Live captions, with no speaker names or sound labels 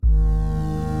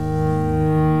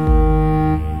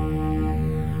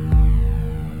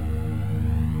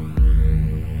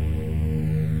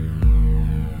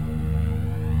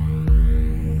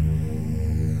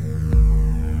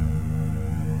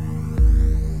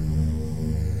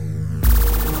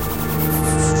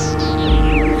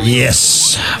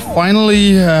Yes,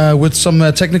 finally, with some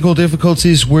technical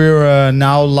difficulties, we're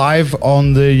now live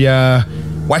on the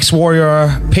Wax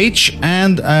Warrior page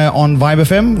and on Vibe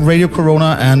FM, Radio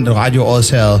Corona, and Radio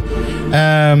Odsherred.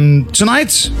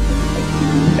 Tonight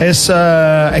is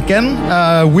again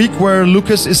a week where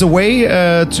Lucas is away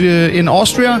in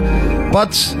Austria,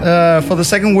 but for the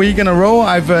second week in a row,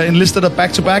 I've enlisted a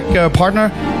back-to-back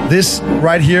partner. This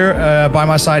right here by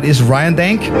my side is Ryan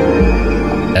Dank.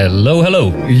 Hello,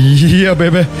 hello. Yeah,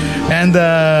 baby. And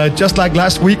just like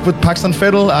last week with Paxton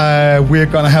Fiddle, we're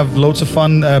going to have loads of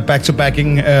fun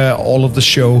back-to-backing all of the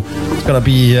show. It's going to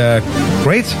be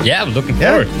great. Yeah, looking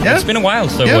forward. Yeah. It's been a while,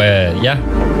 so I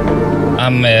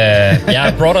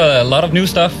brought a lot of new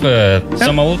stuff,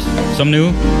 some old, some new.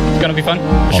 It's going to be fun,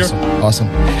 for sure. Awesome.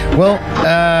 Well,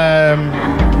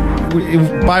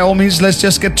 by all means, let's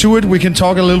just get to it. We can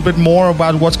talk a little bit more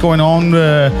about what's going on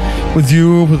with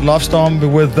you, with Lovestorm,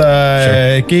 with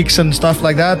gigs and stuff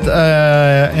like that.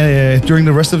 During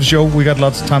the rest of the show, we got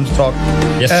lots of time to talk.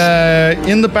 Yes.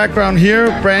 In the background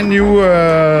here, brand new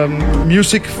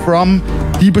music from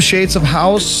Deeper Shades of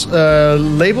House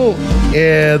label.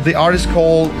 The artist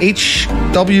called HWAH.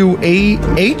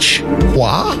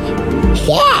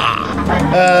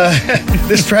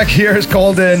 This track here is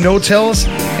called No Tells,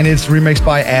 and it's remixed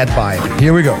by Ad Vibe.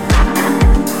 Here we go.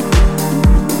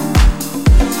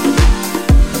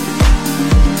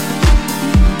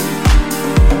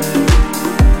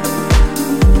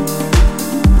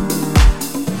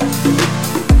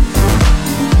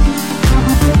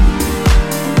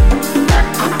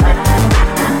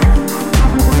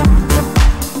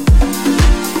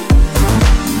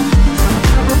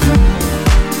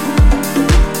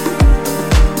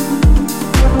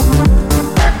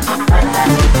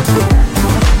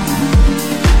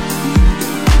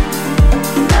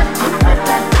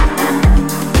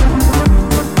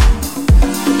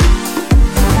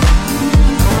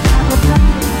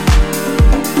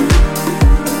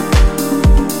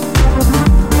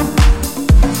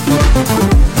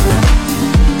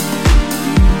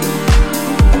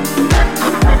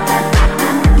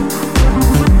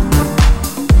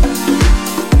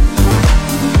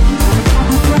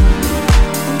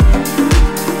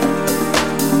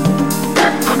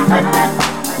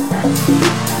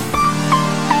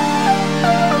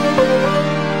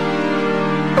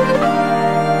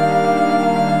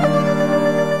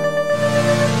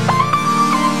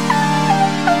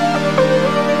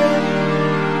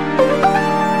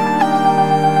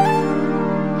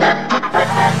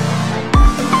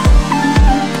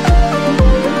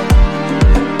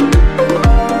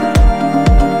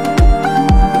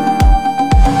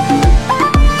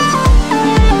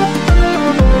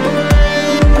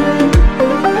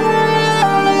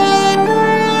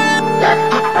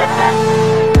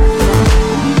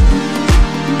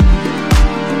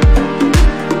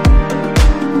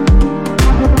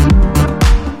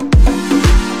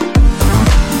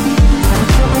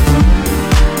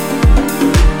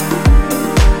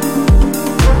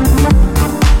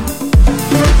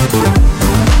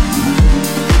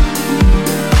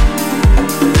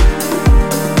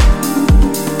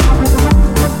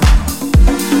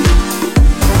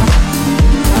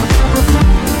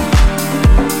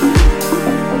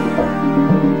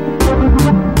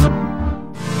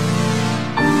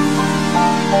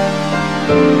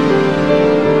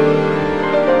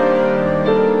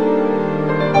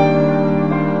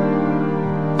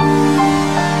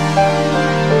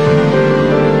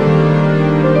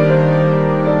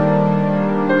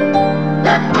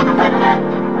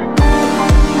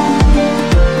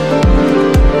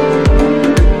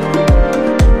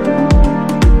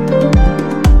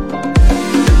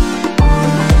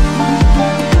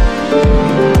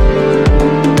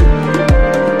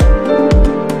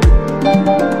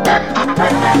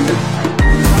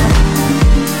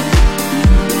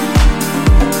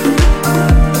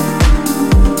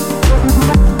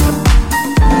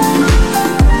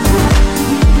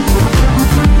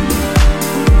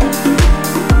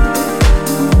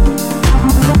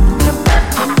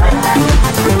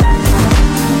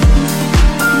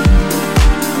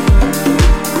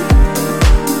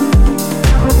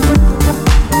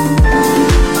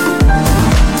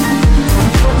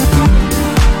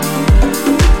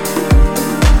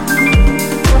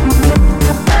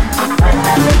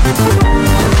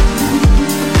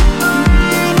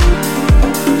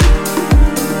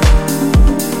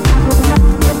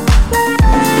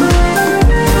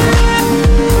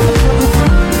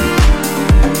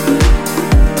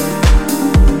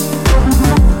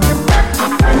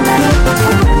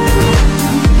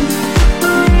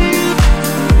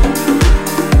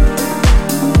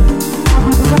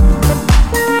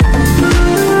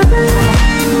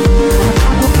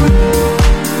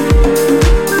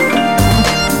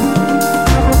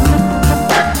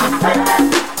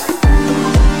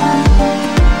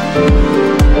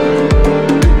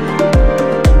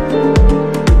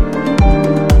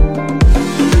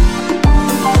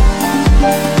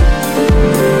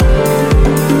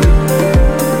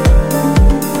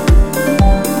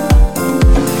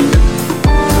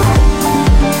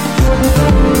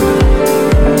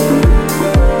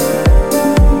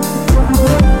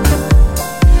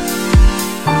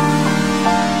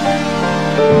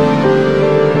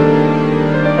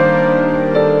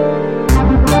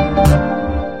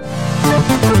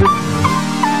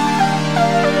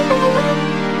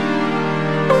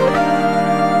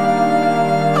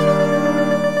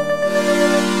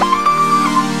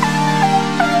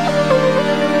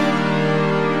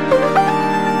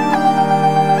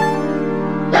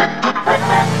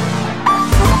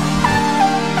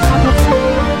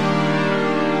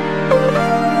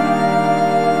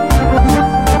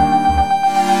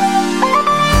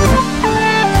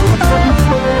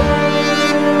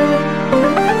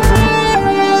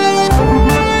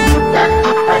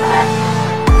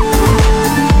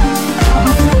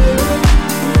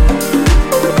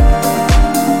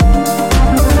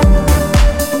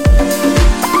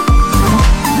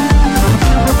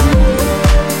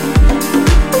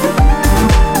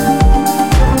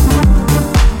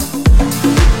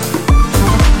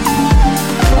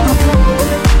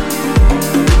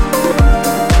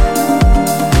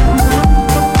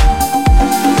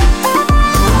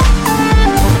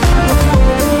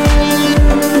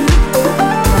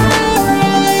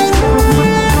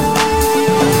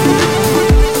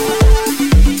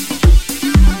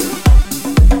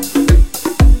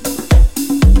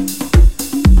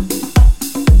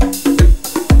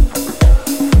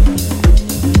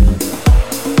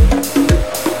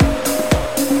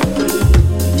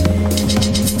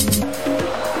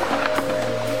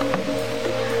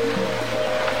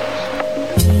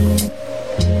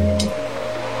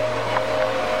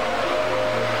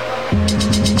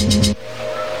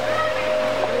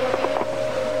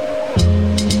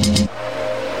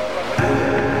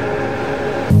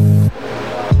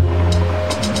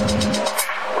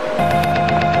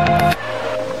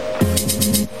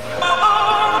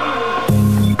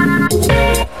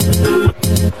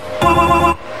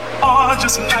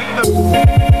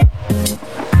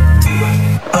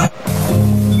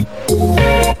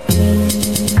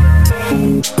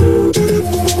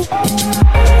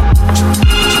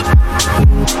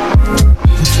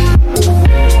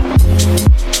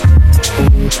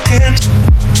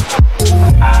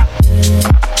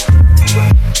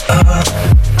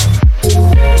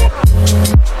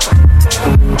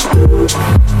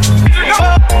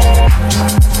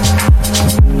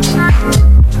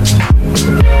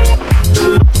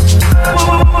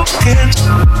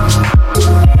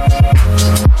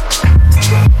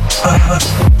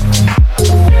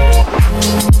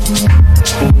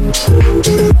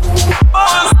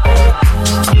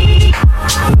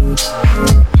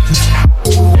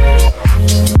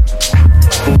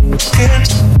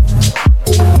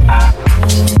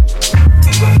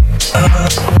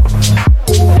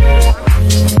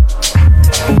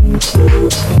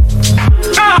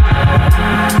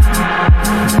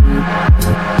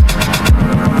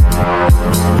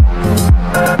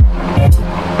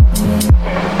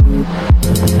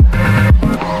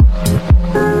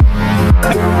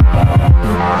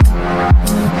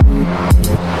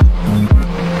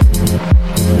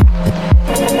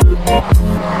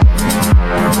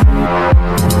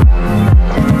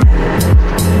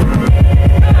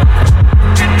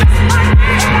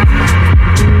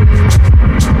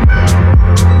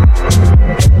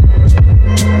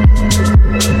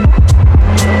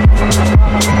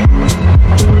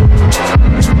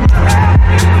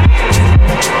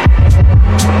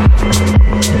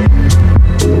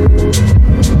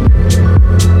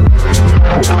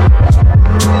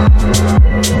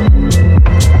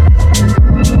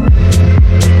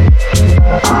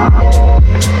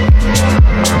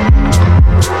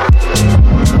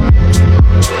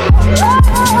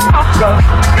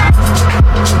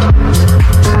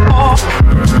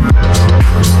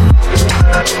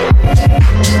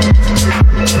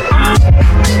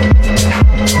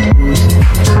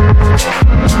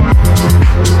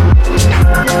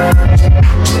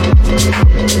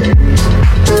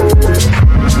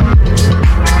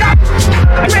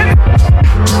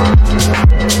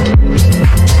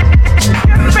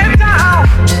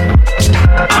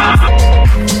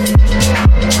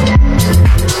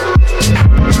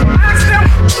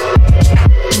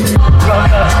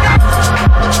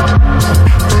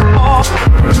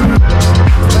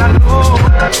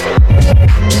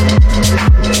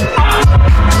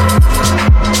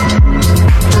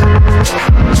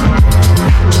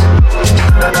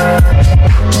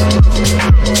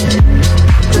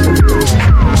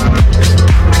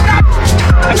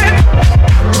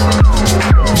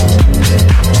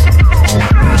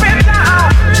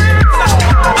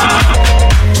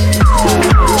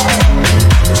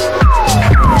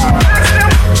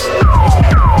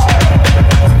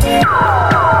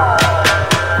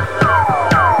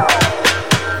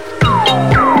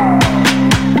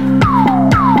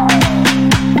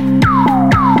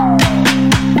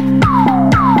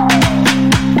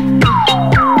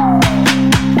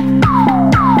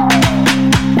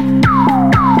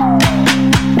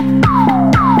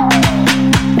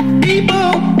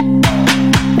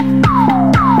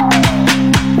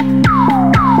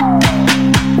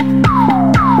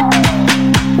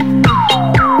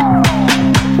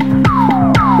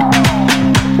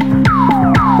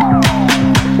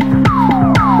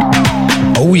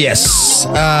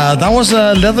 That was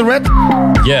Leather Red?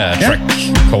 Yeah, a track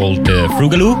called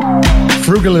Frugaloo.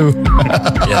 Frugaloo.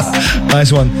 Yes.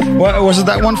 Nice one. Was it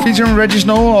that one featuring Reggie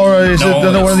Snow, or is it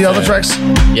one of the other tracks?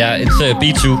 Yeah, it's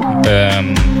B2.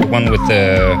 The one with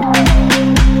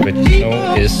Reggie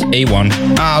Snow is A1.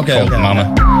 Okay. Called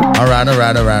Mama. All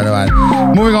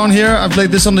right. Moving on here, I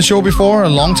played this on the show before, a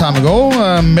long time ago.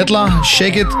 Medlar,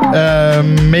 Shake It,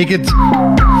 Make It,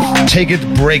 Take It,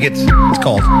 Break It, it's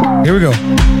called. Here we go.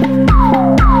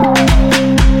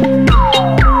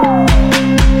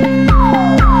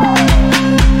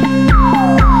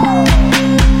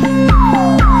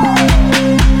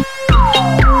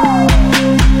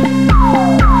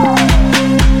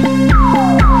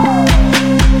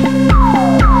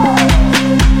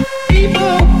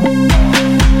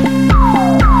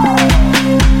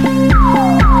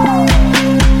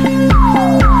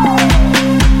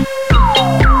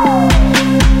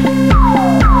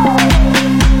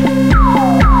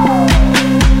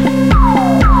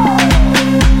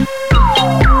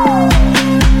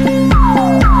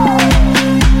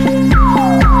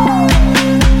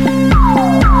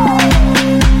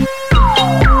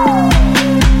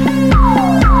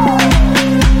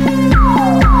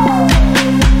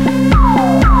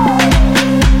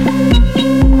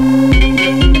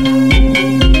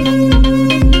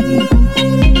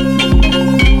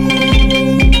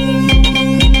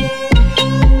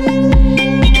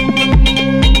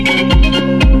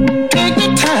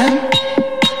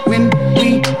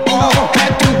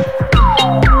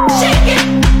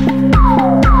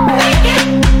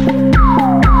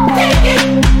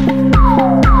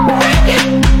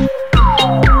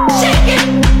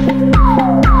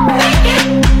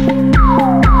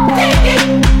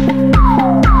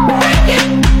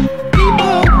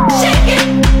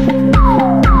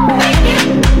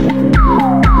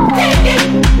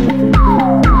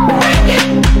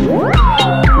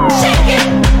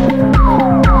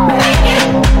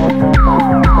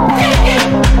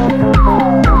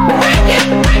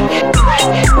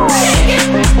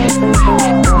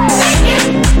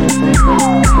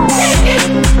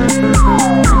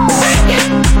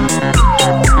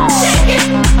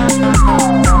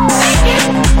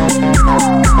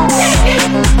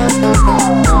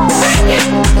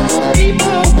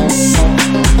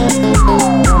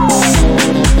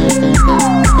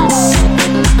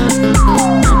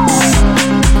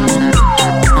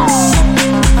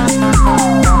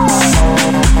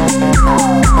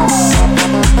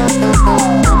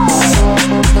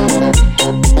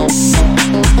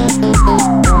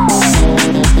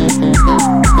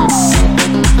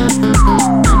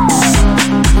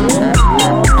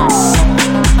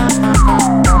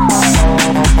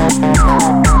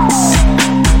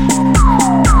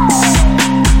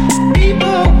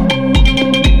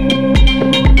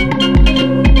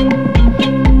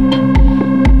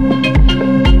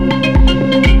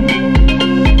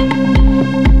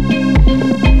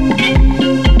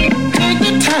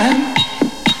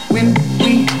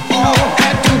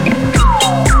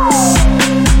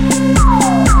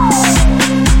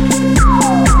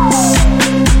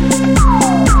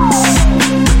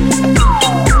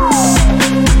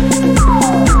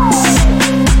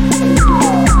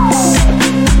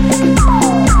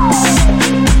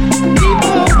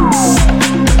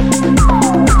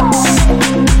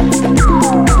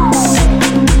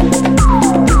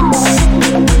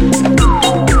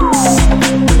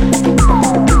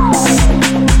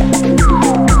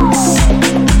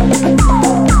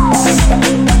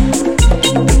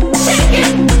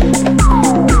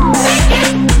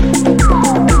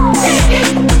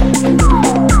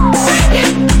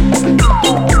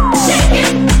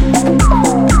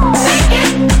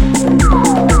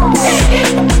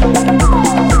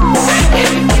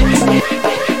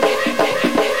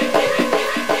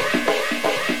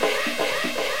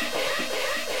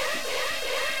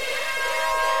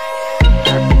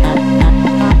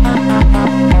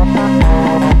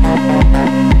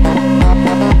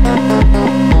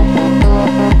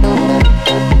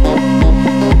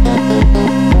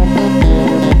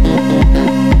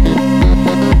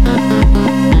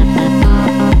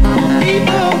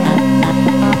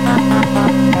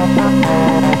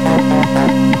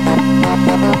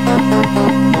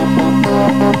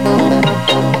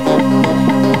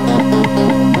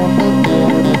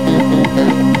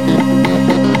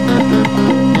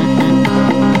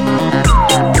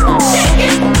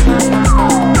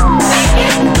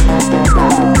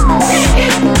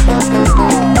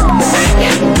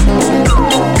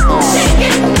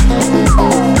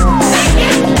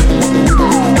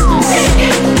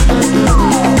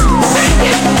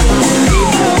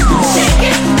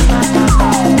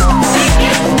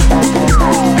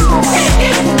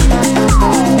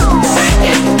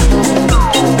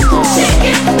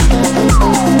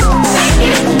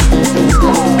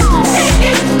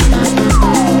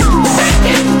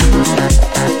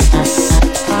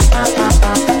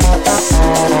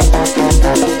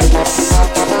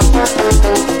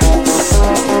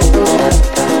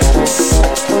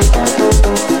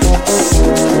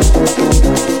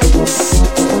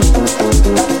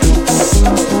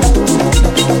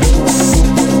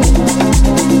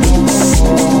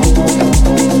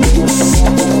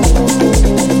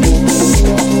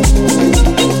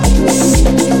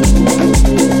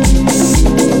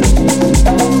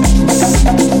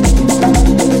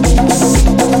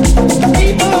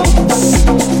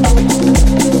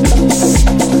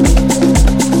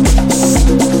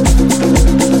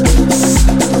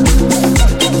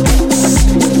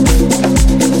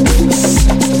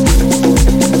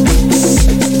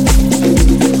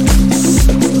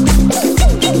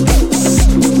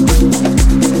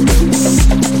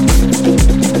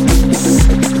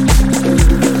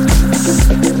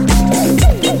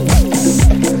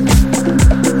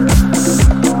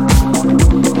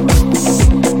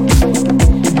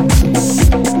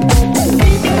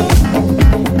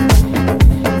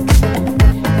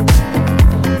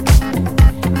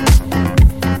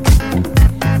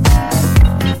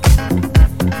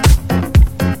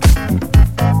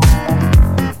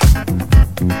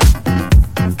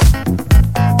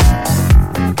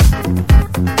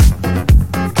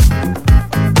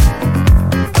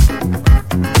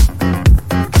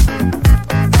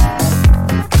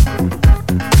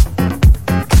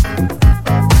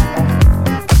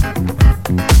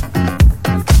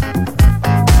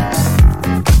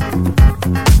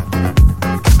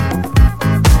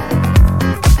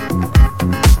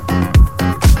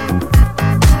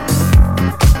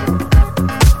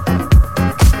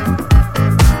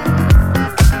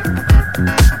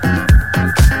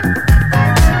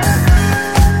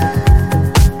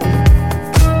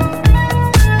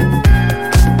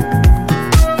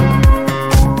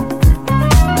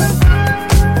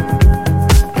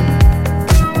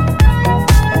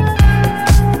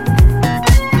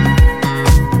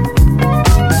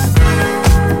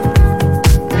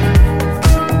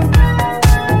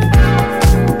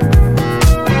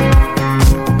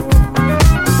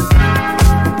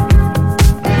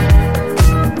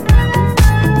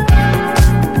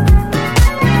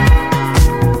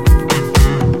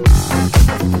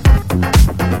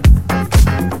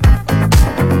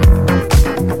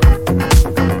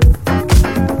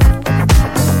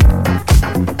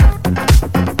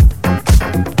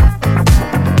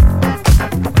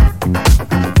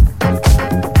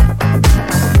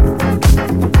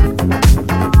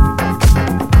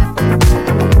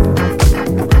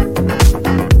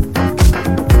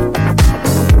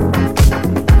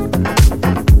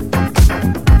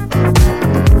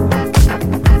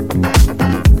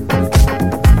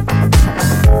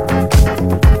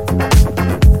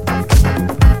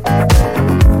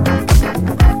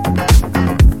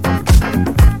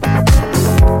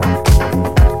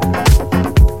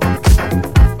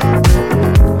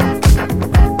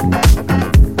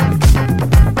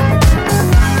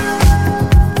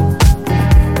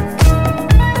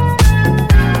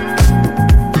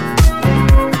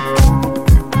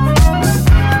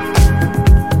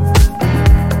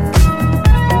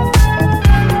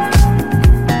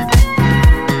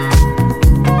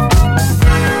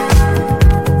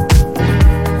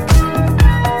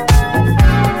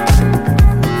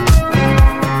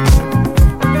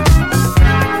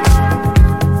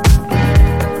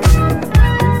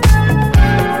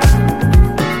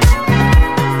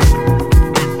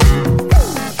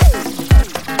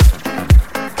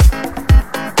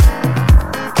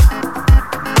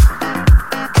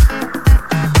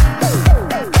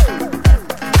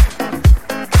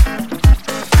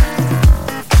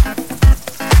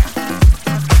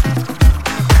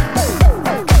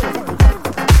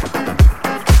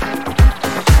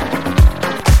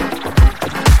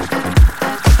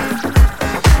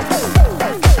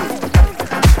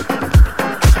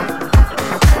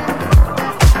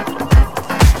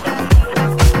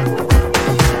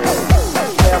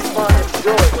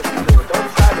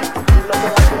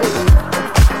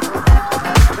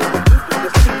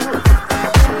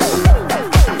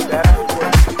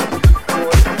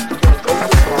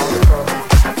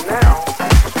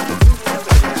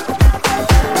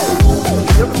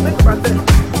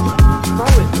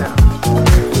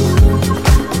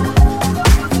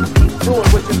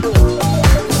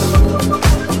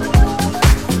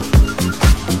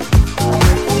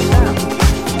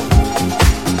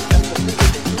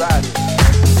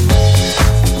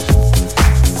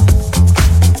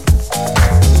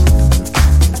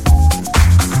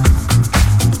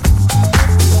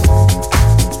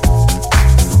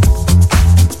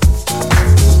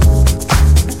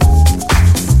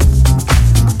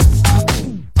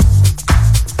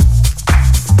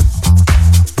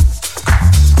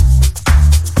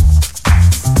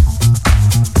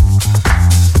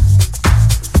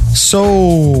 So,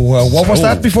 what was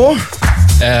that before?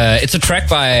 It's a track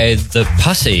by The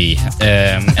Posse,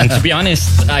 and to be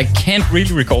honest, I can't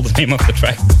really recall the name of the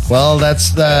track. Well,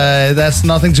 that's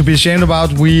nothing to be ashamed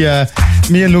about. Me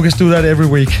and Lucas do that every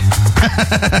week.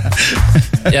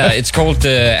 Yeah, it's called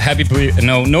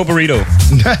No Burrito.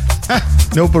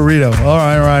 No Burrito.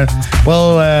 All right.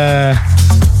 Well,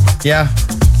 yeah.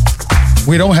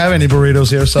 We don't have any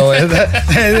burritos here, so it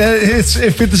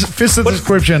fits the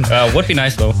description. Would be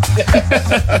nice though.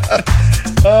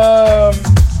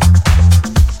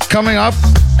 Coming up,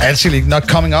 actually not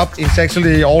coming up, it's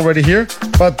actually already here,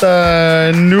 but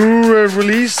new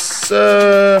release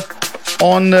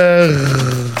on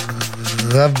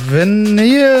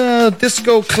Ravenna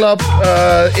Disco Club,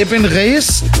 Eben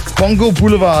Reyes, Bongo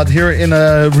Boulevard, here in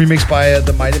a remix by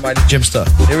the Mighty Jimster.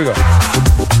 Here we go.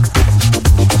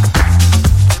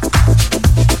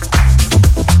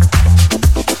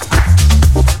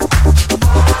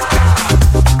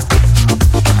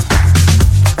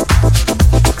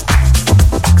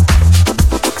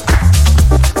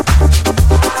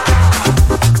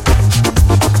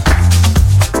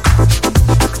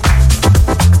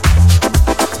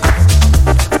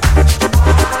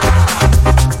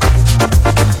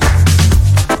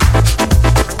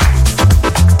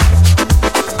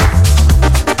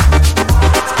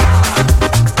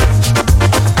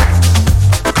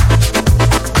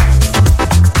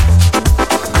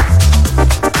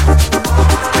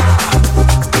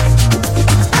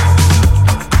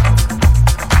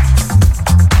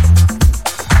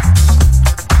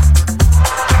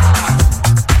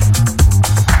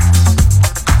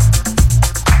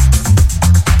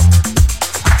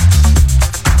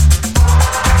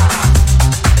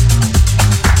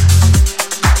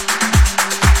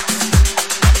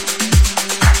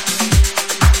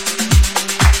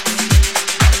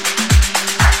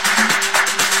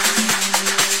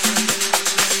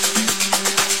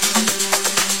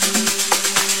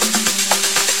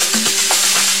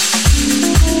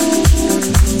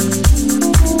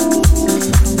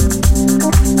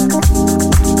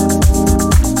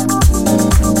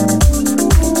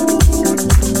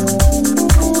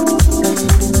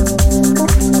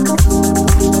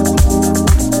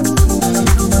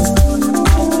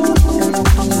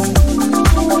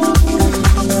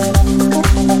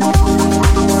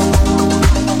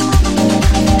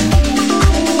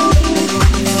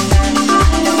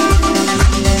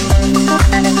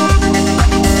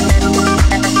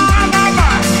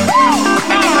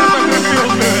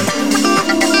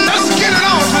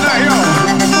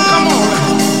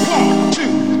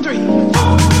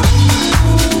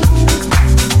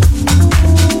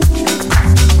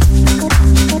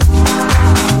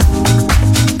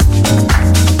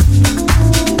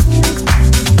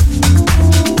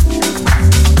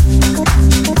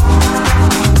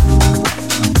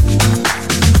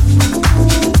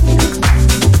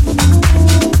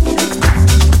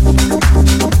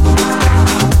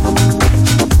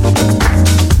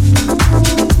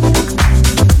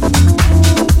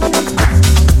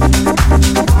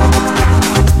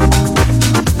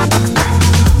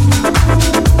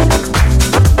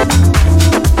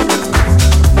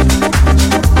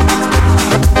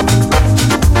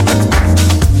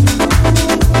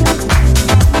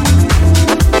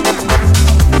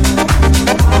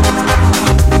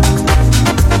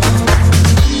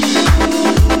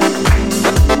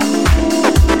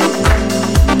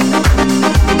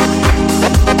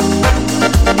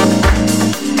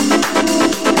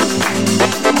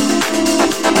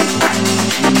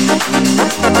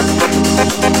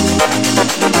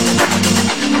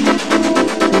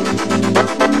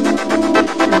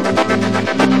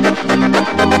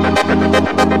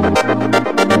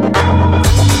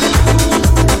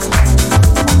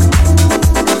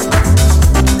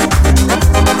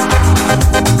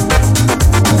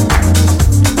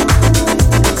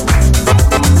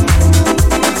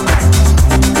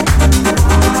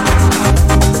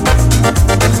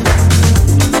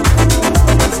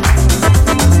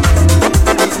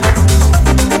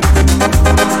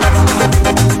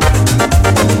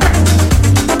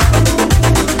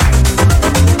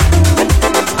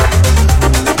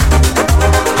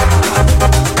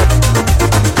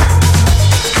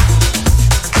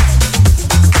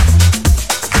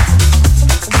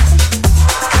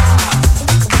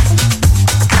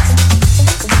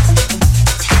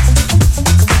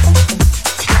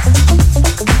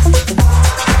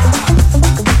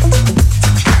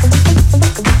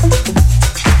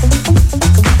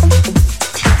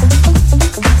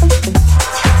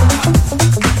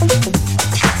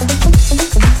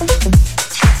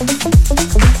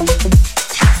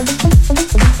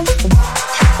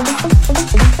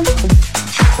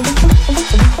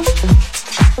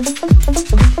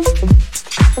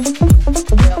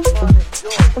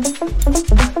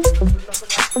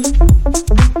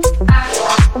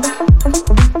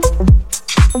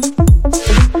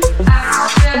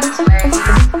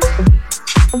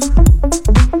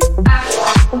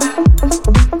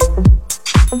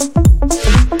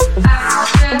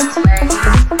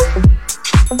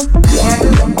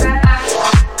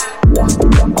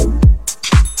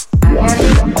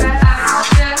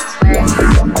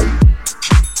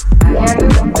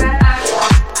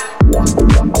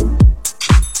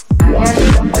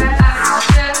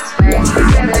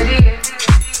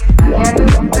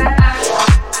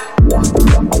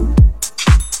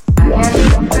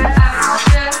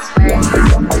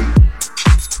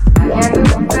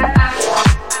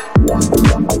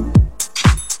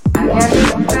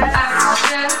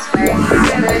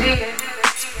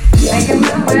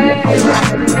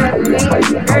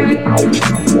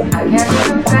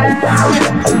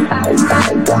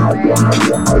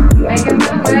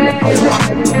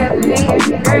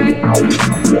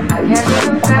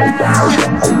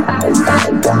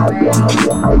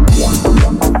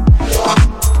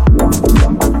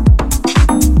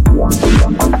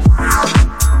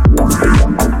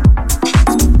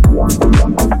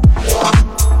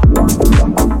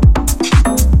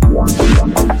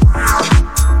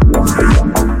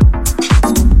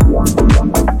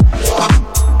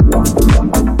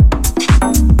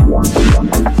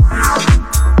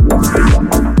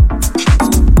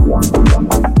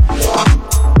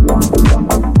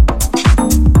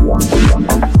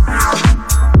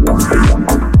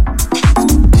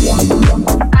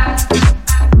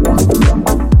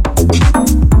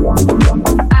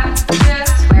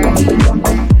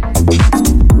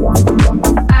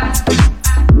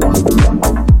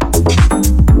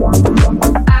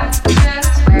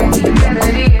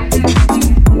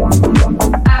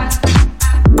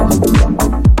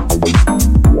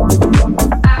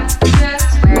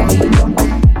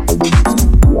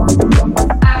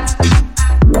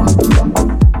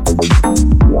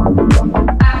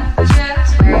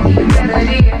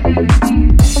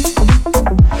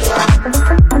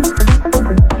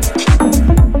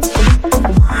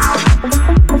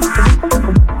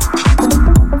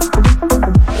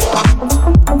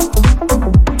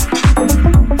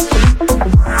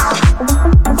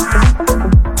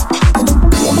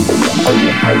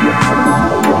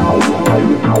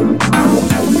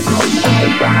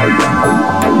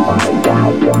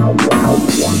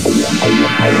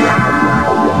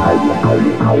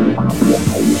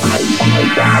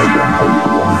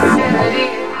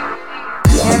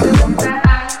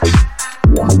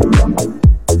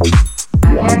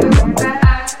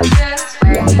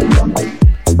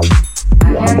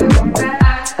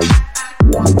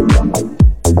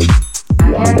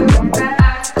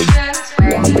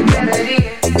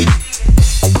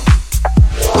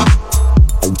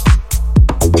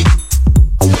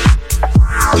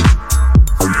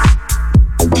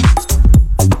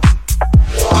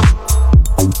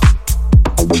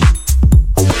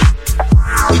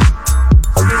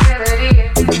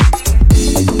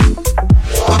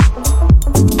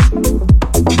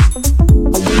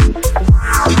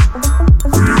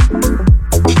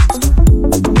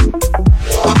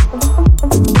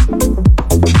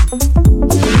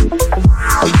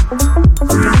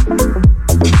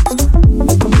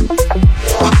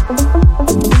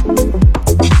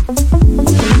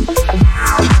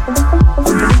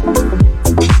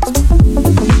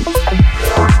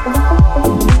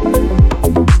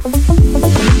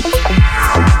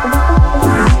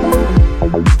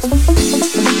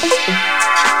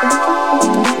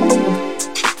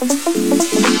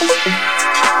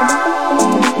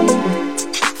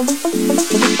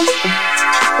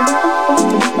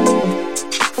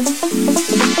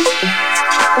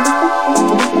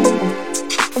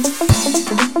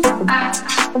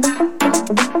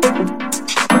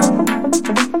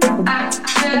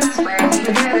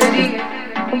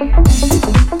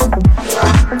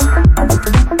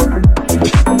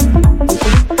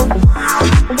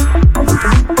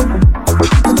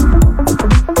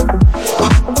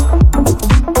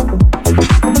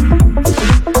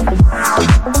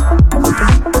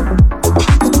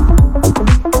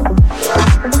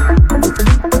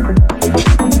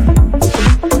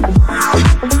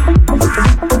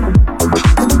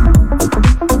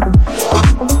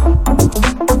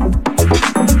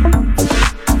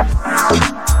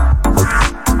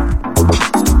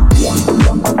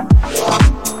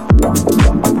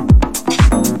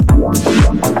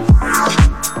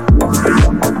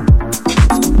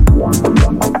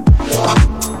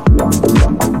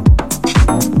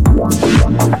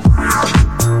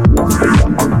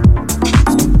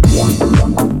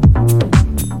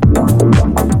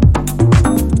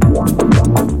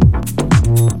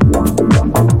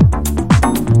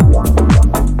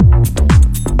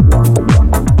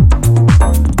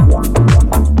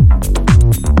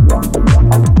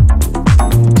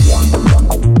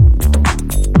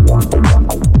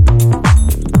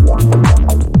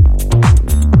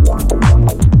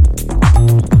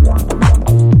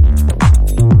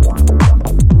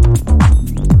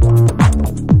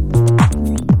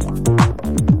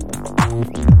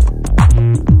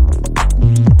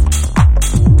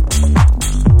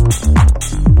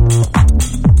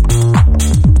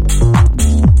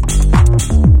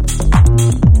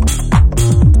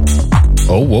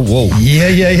 whoa.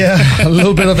 Yeah. A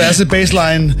little bit of acid bass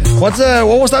line. What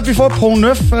was that before? Pont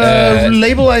Neuf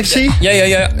label, I see?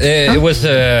 Yeah. It was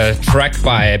a track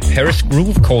by Paris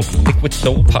Groove called Liquid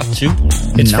Soul Part 2.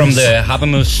 It's from the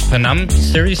Habermus Panam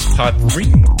series Part 3.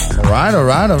 All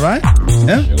right.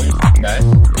 Yeah. Guys,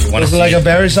 it's like a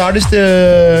various artist.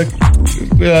 Yeah,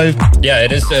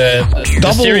 it is.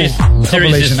 Double series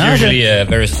is usually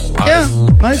various artists.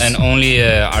 Yeah, nice. And only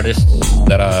artists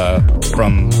that are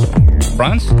from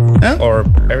France or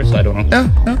Paris, I don't know.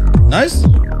 Yeah.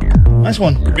 Nice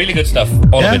one. Really good stuff,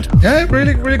 all of it. Yeah,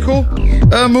 really cool.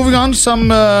 Moving on,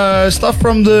 some stuff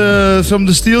from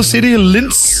the Steel City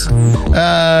Linz,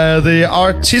 the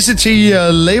Articity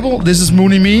label. This is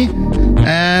Mooney Me,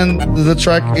 and the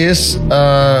track is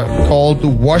called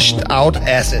Washed Out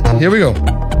Acid. Here we go.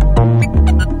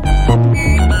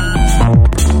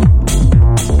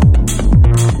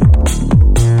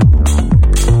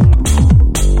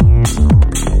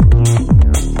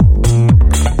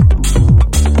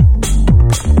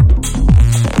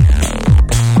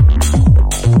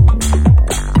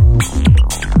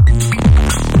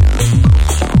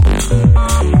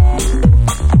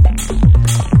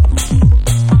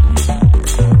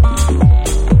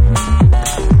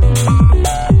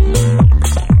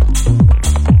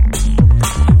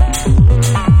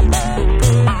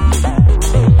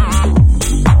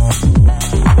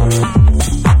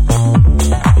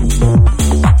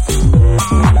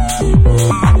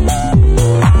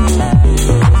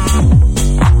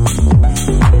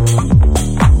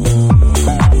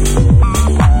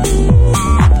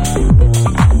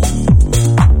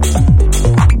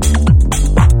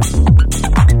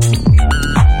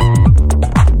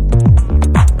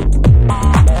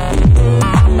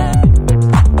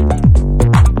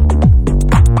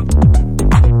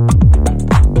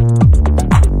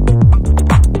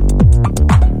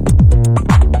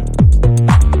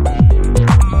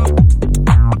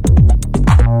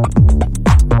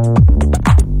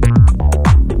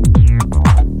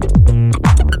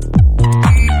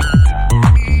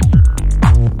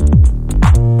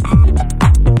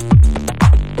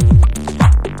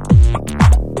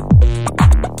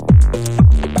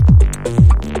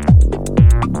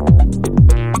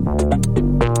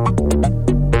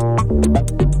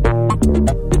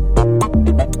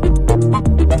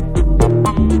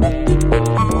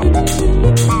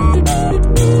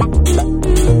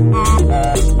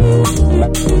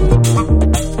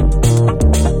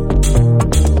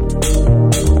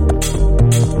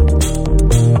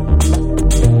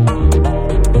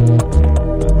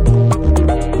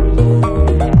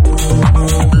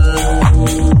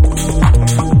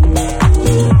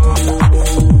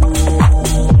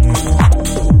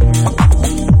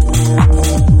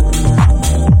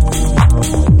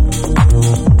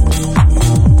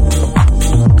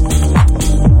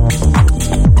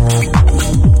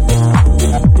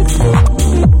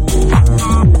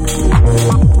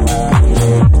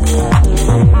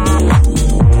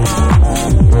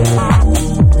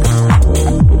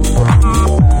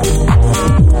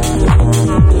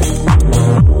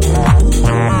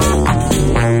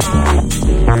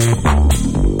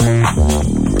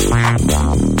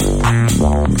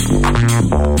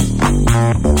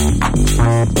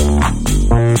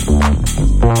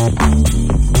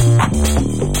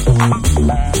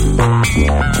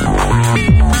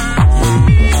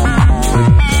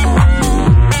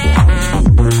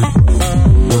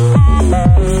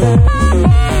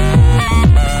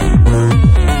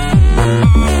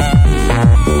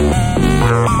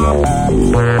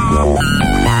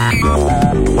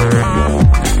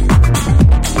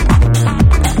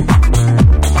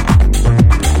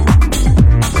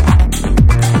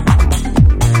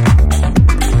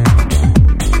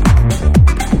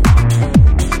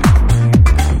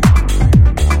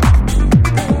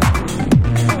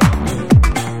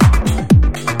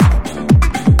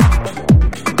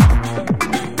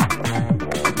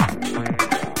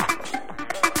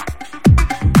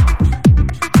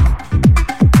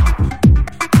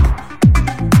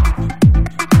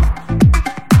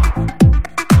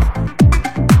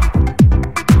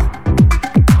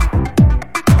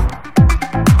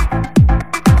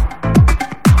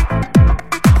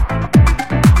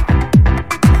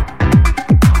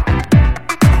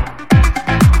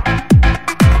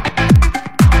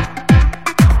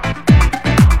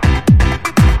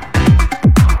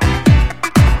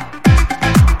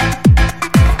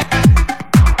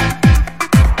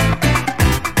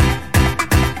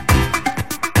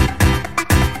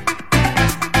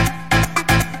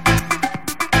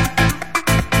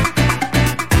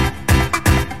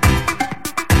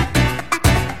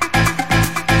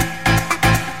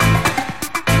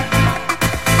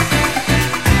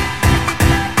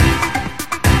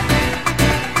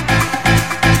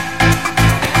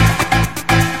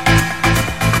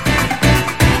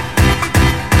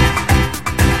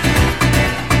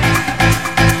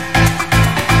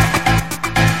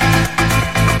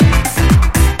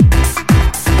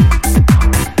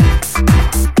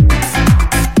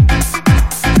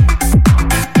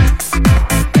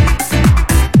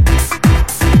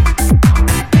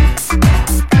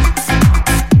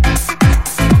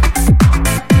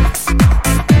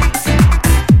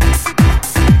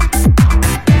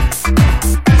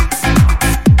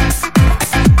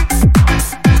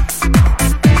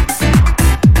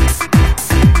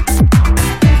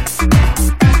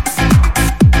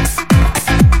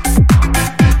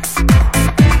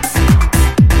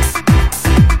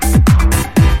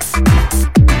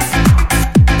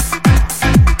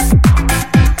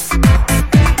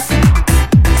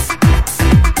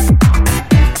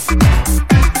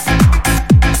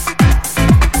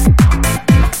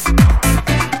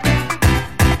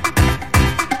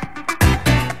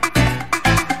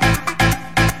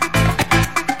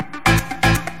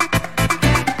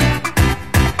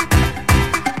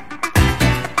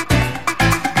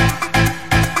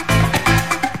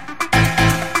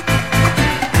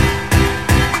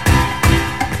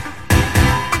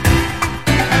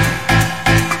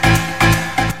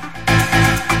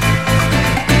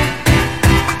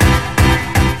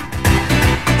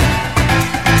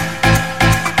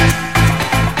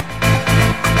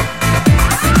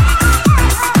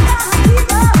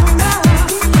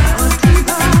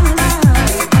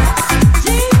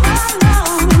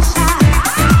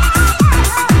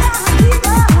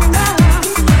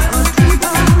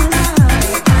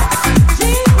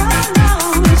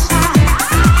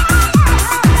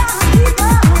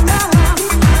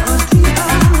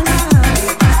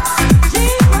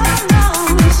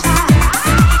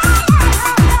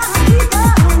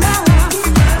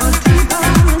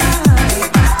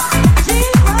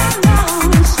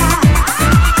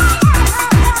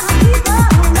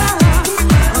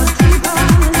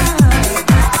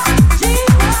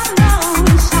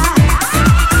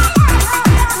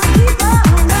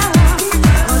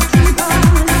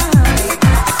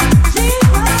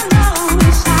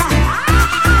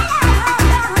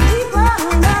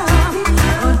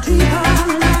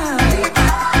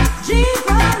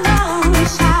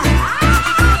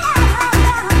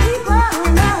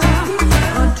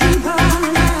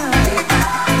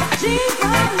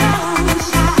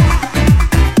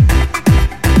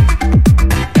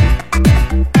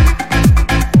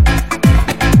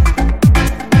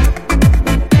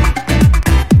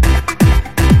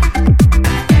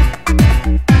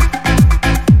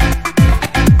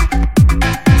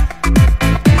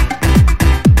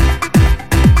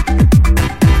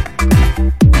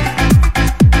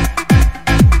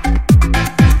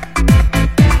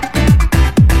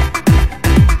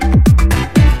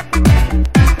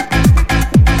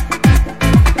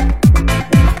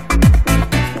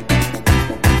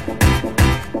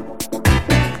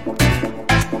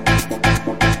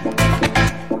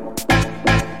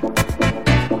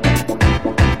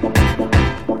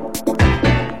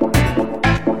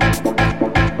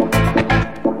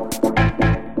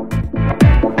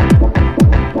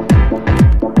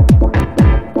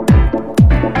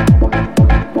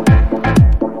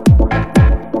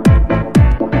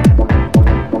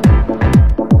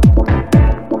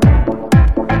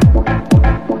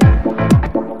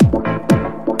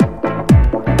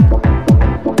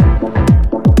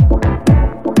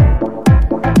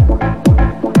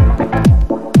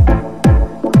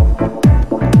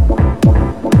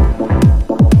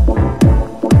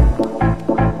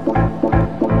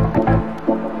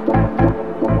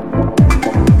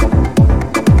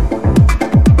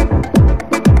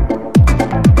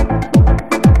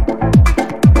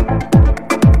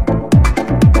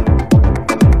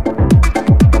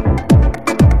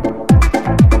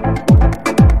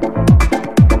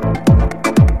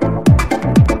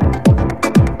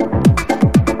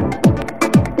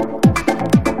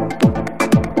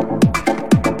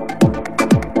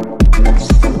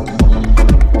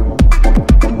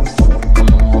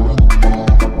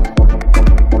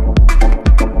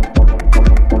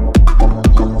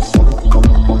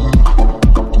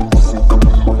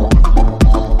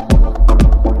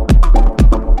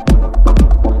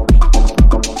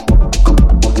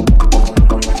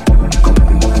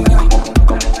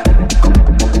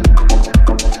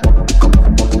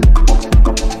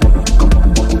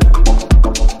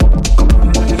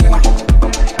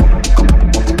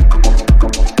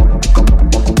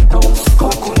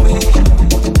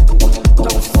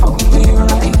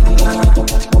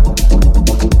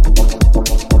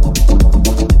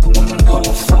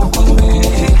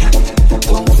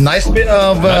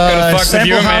 of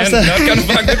sample house there. Not gonna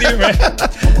fuck with you,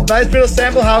 man. Nice bit of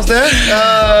sample house there.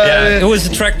 Yeah, it was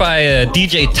a track by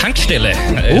DJ Tankstelle.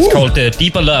 It's called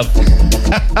Deeper Love.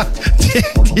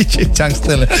 DJ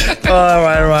Tankstelle. All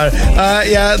right.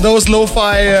 Yeah, those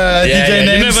lo-fi DJ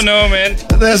names. You never know, man.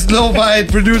 There's lo-fi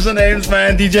producer names,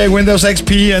 man. DJ Windows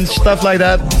XP and stuff like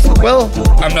that. Well,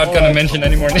 I'm not gonna mention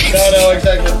any more names. No,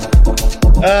 exactly.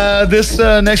 This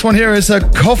next one here is a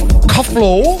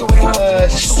Koflo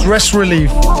Stress Relief,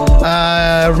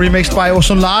 remixed by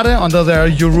Ozonlade under their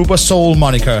Yoruba Soul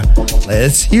moniker.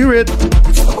 Let's hear it.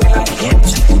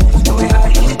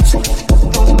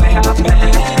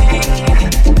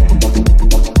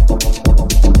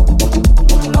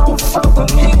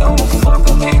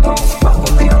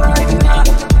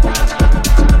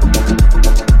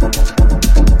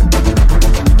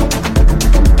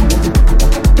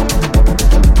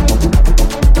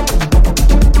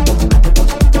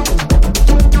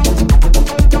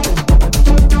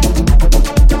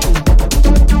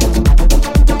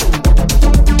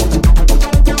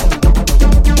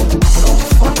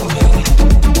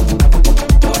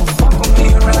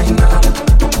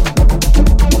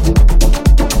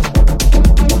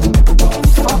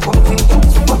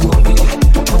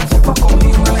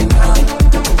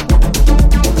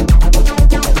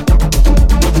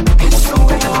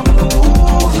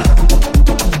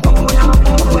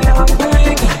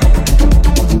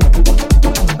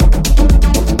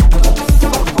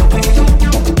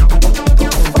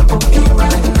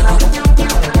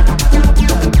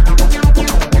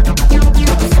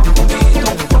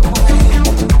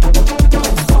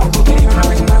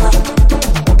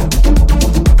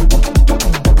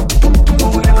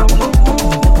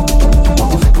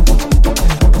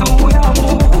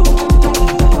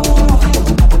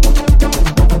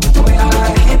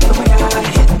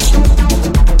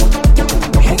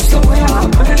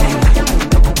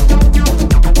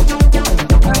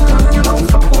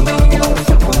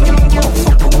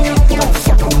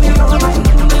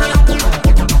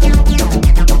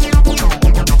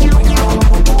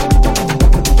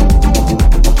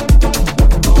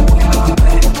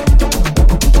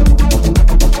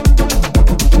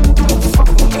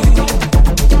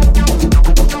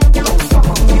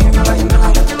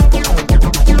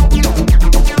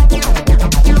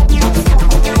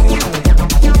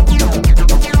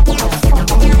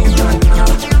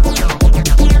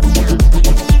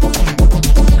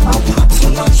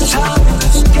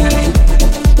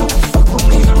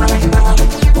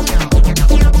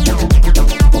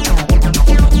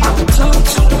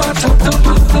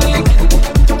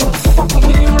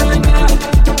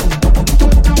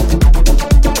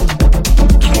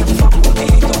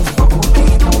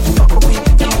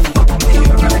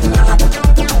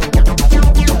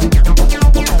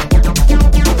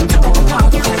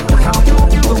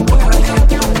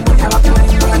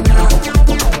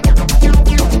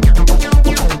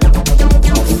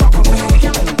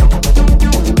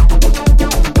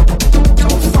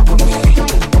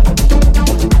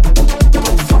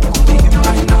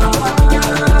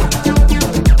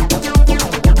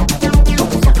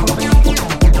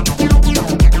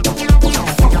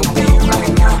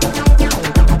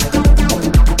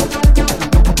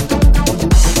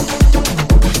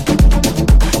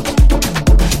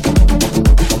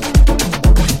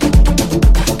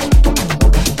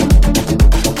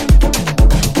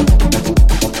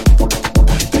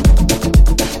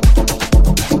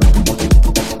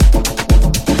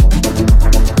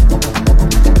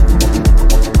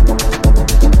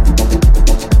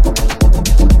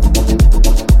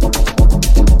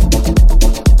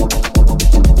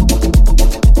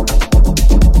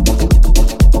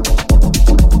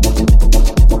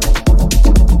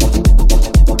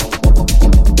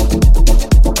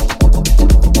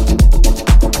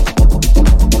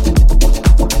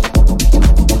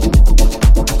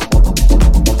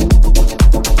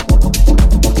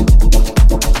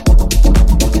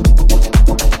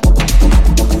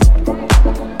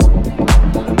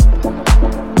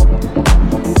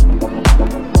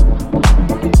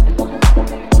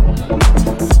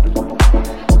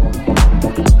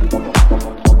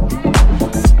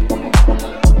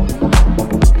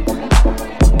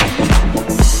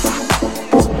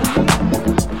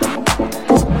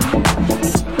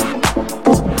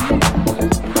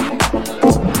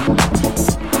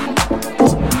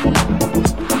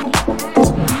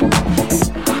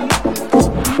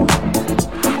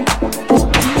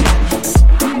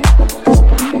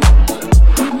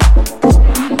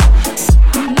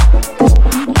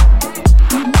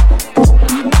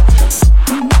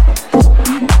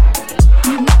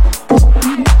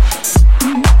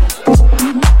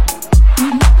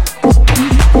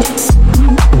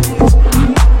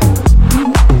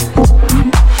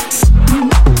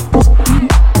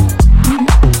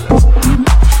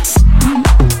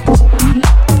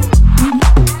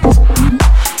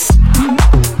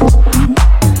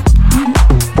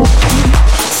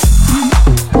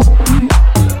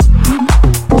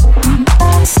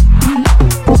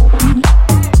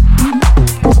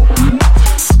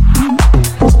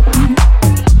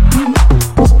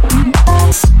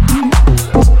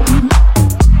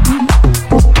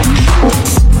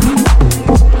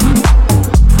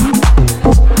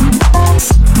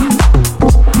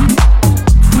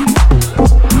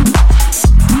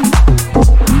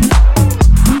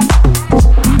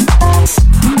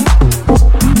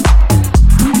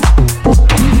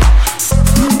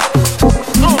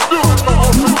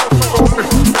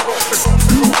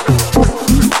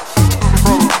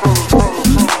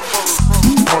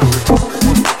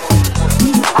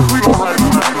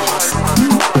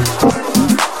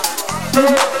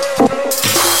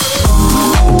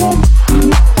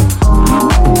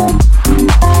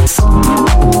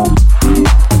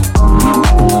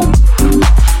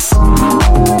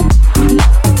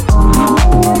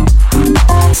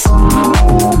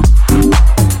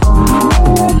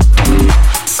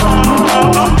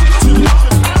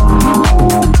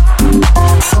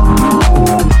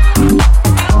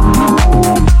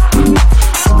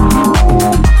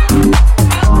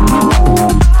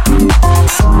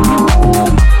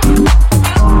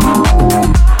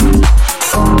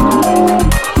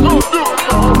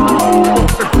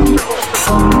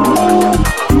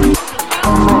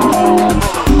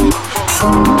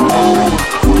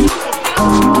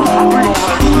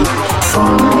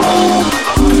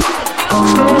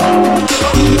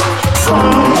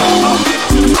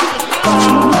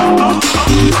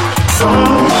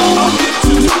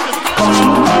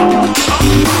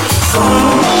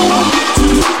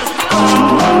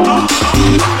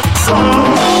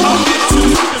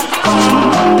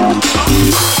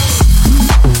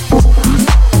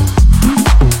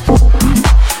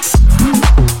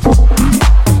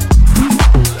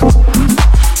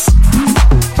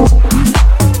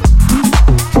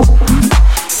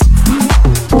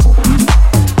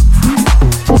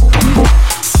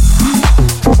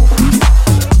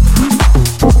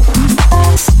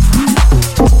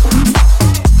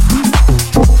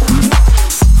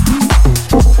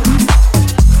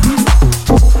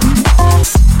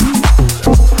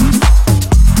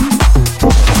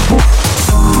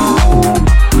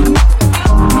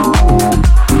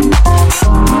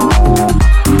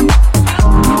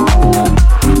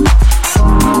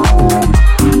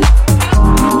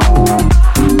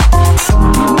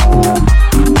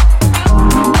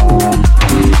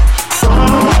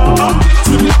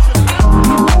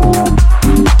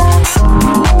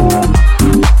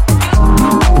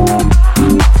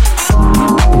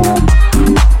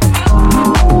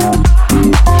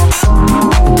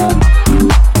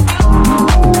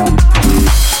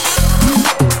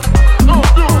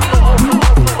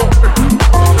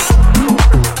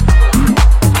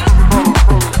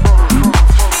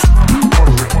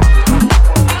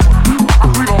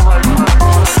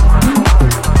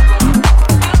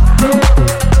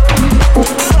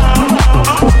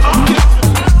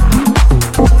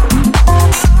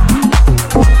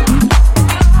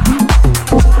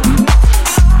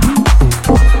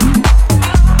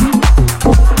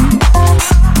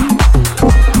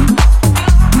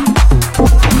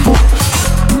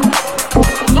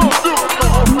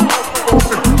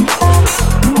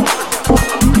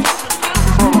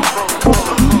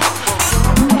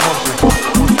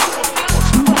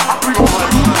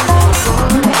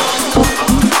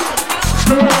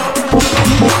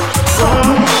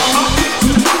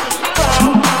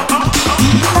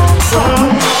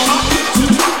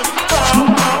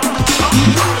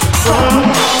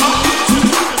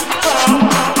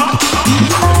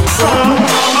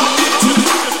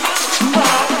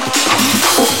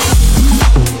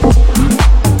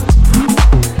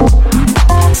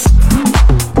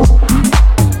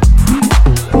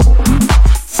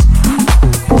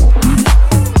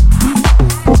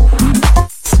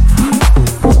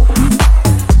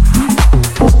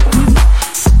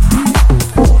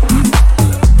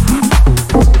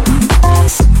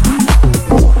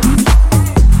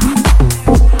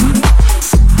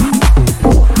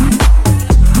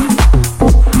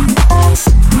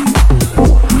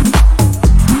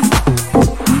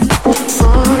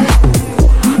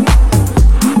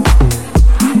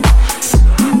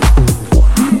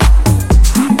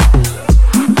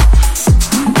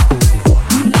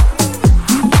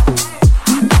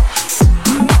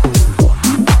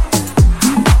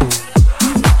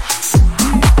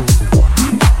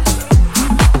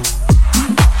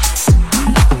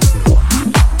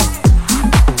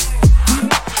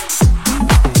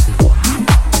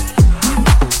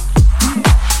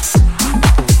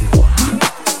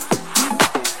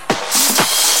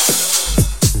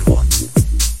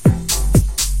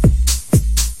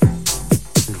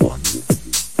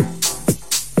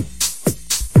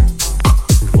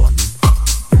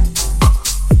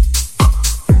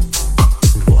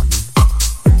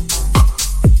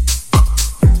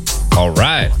 All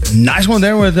right. Nice one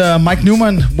there with Mike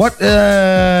Newman. What?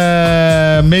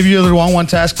 Maybe you're the wrong one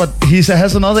to ask, but he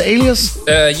has another alias.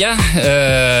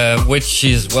 Which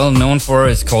is well known for.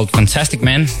 It's called Fantastic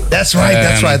Man. That's right.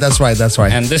 That's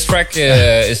right. And this track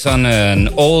is on an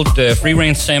old free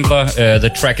range sampler.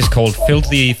 The track is called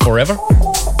Filthy Forever.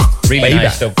 Really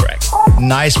nice dope track.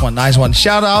 Nice one.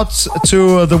 Shout out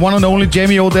to the one and only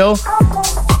Jamie Odell.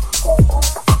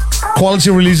 Quality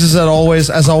releases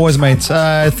as always, mate.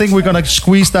 I think we're gonna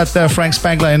squeeze that Frank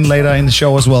Spangler in later in the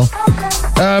show as well.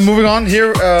 Moving on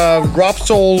here, Rob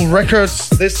Soul Records.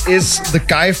 This is the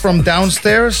guy from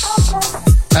downstairs,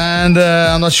 and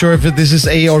I'm not sure if this is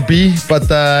A or B, but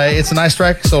it's a nice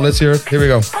track. So let's hear it. Here we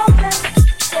go.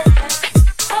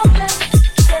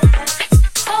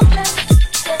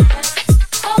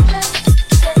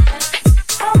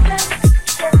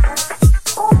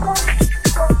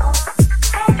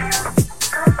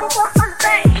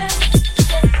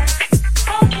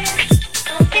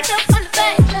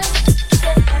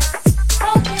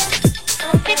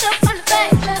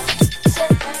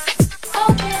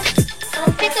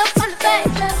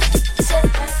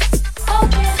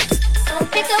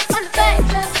 Pick up on the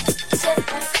bass.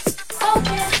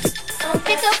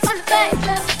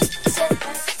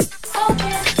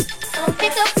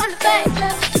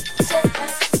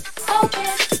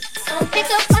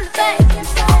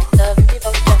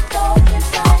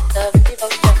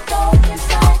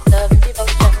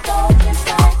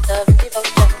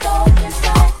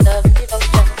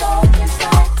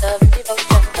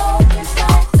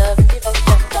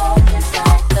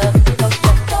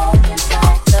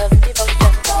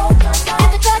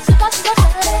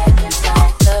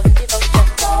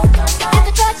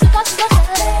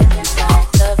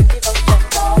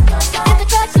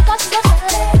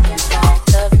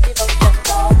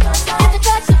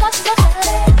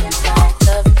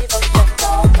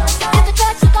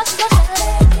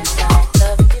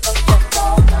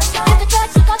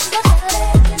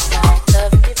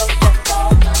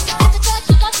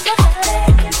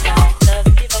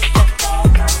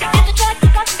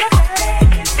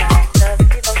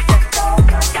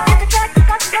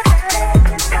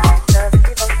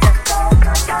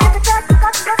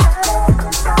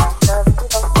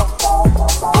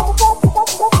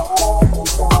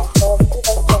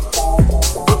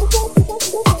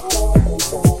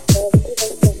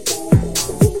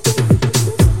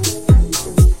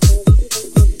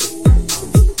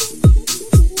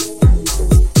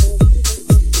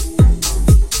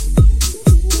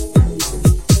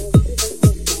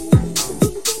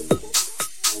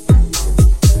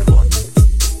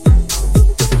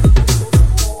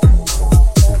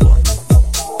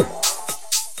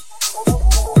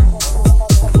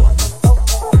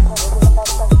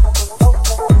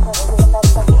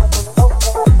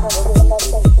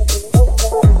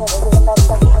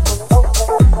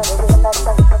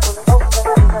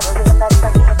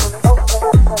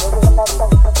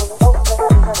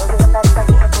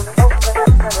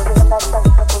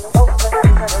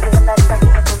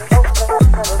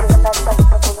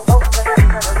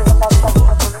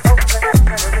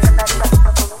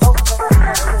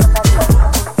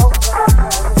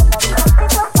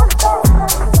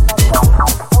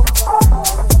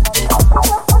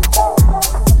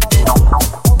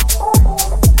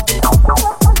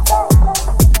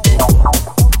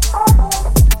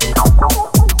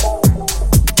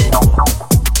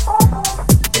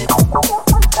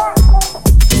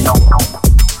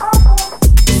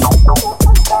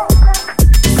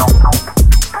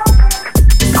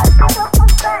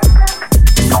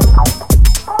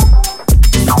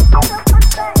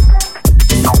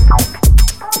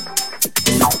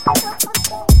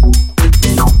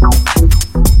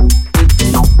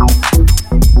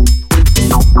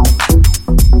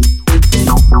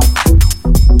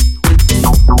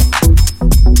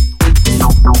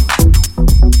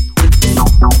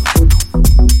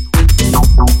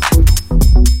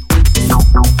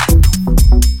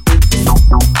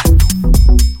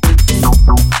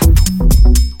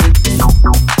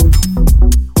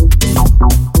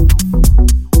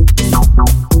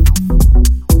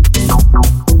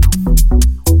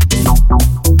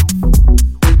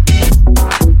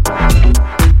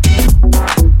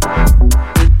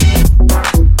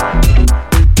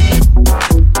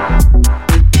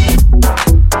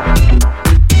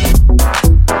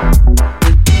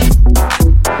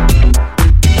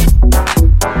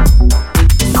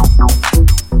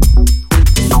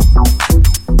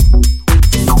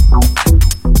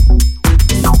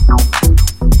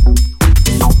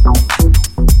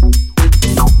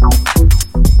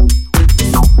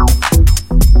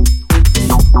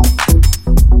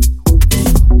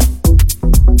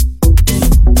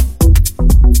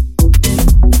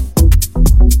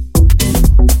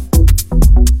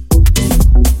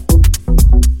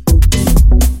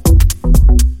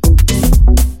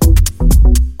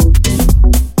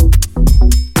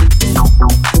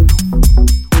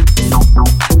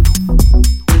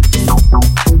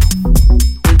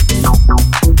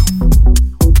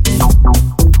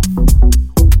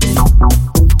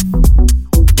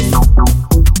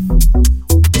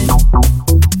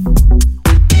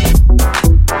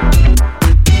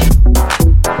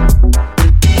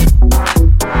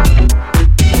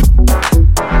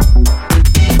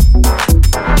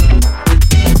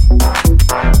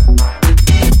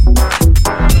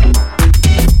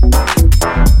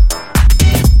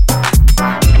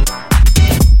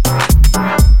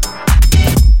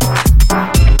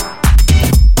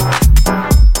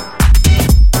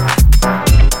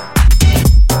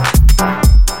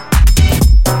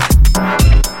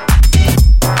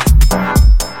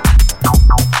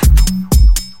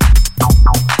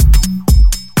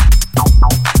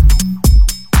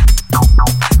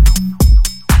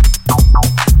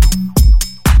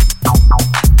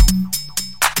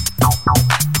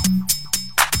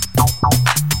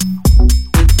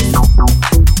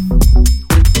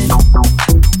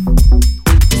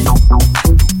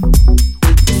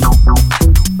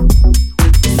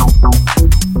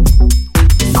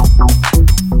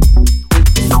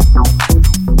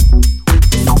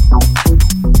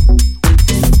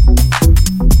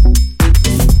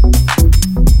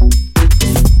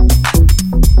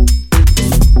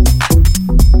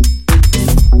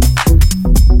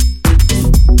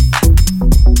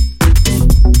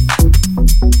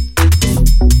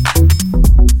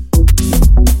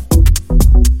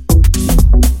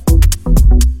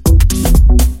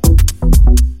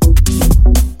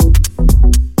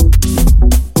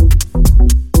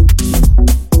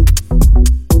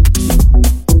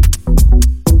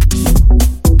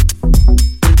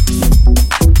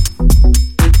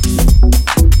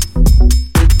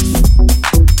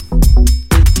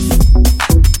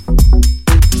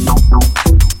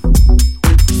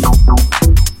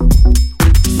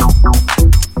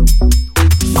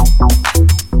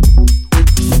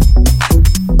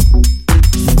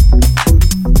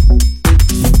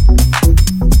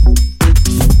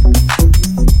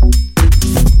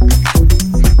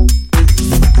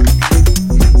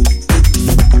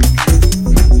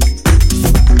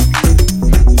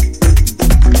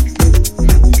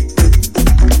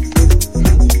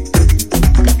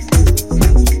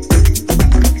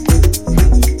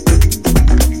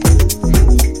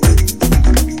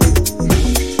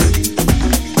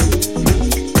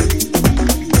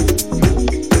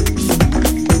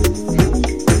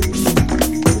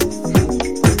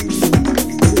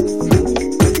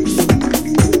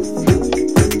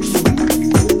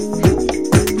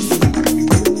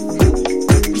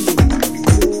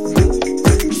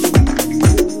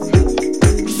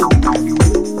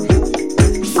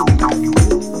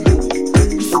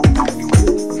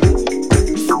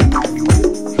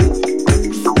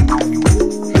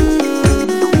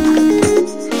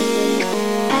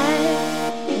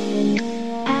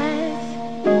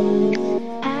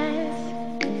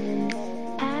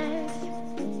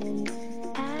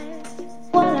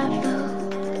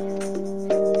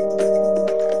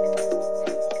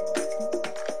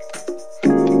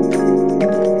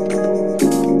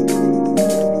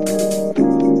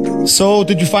 So,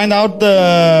 did you find out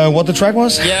what the track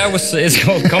was? Yeah, it's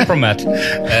called Compromat.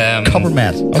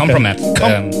 Compromat. Okay.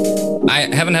 Compromat.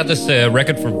 I haven't had this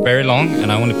record for very long,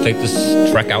 and I only played this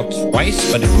track out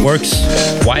twice, but it works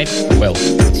quite well,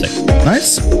 I'd say.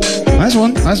 Nice. Nice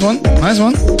one.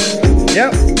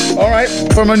 Yeah. All right.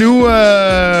 From a new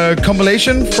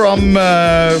compilation from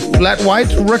Flat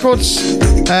White Records.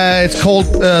 It's called,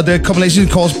 the compilation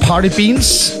is called Party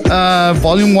Beans,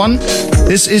 Volume 1.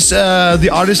 This is the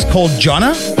artist called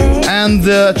Jonna, and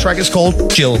the track is called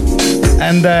Jill.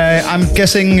 And I'm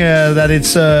guessing that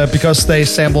it's because they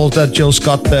sampled Jill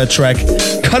Scott track,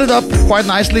 cut it up quite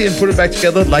nicely and put it back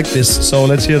together like this. So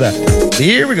let's hear that.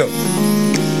 Here we go.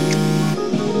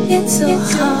 It's so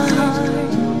hard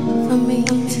for me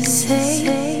to say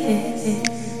it.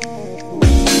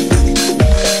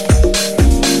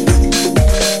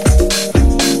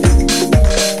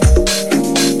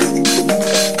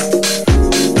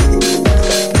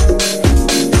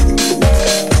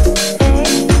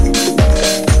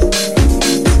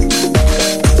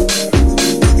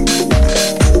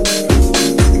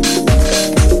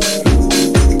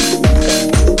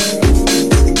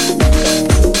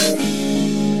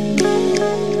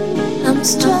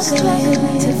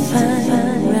 Struggling to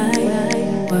find right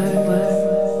word.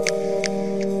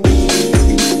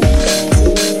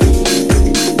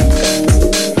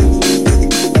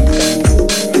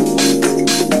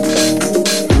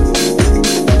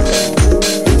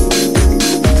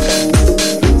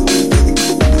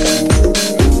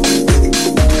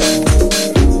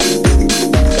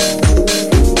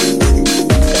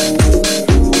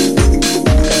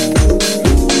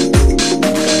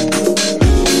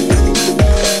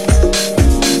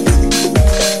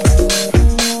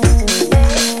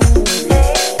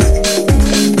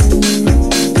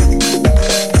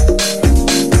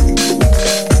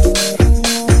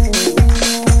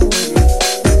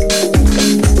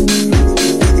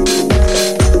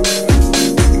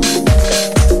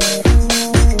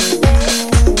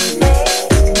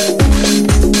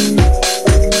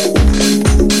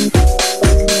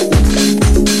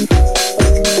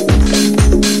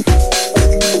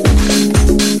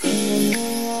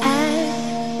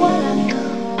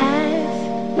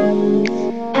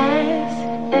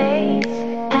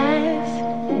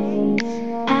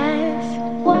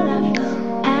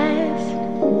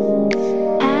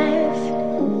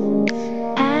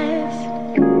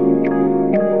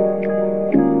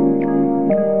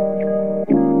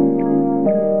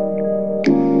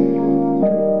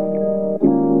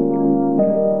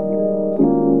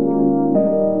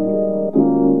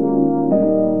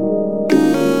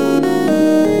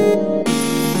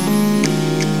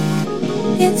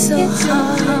 It's so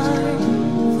hard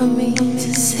for me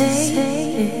to say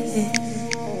it.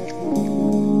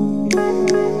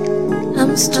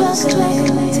 I'm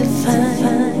struggling to find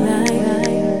right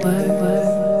word.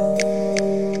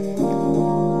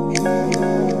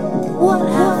 What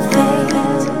I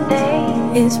felt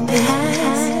is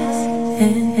past.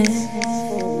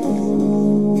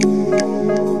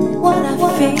 What I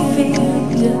feel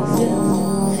just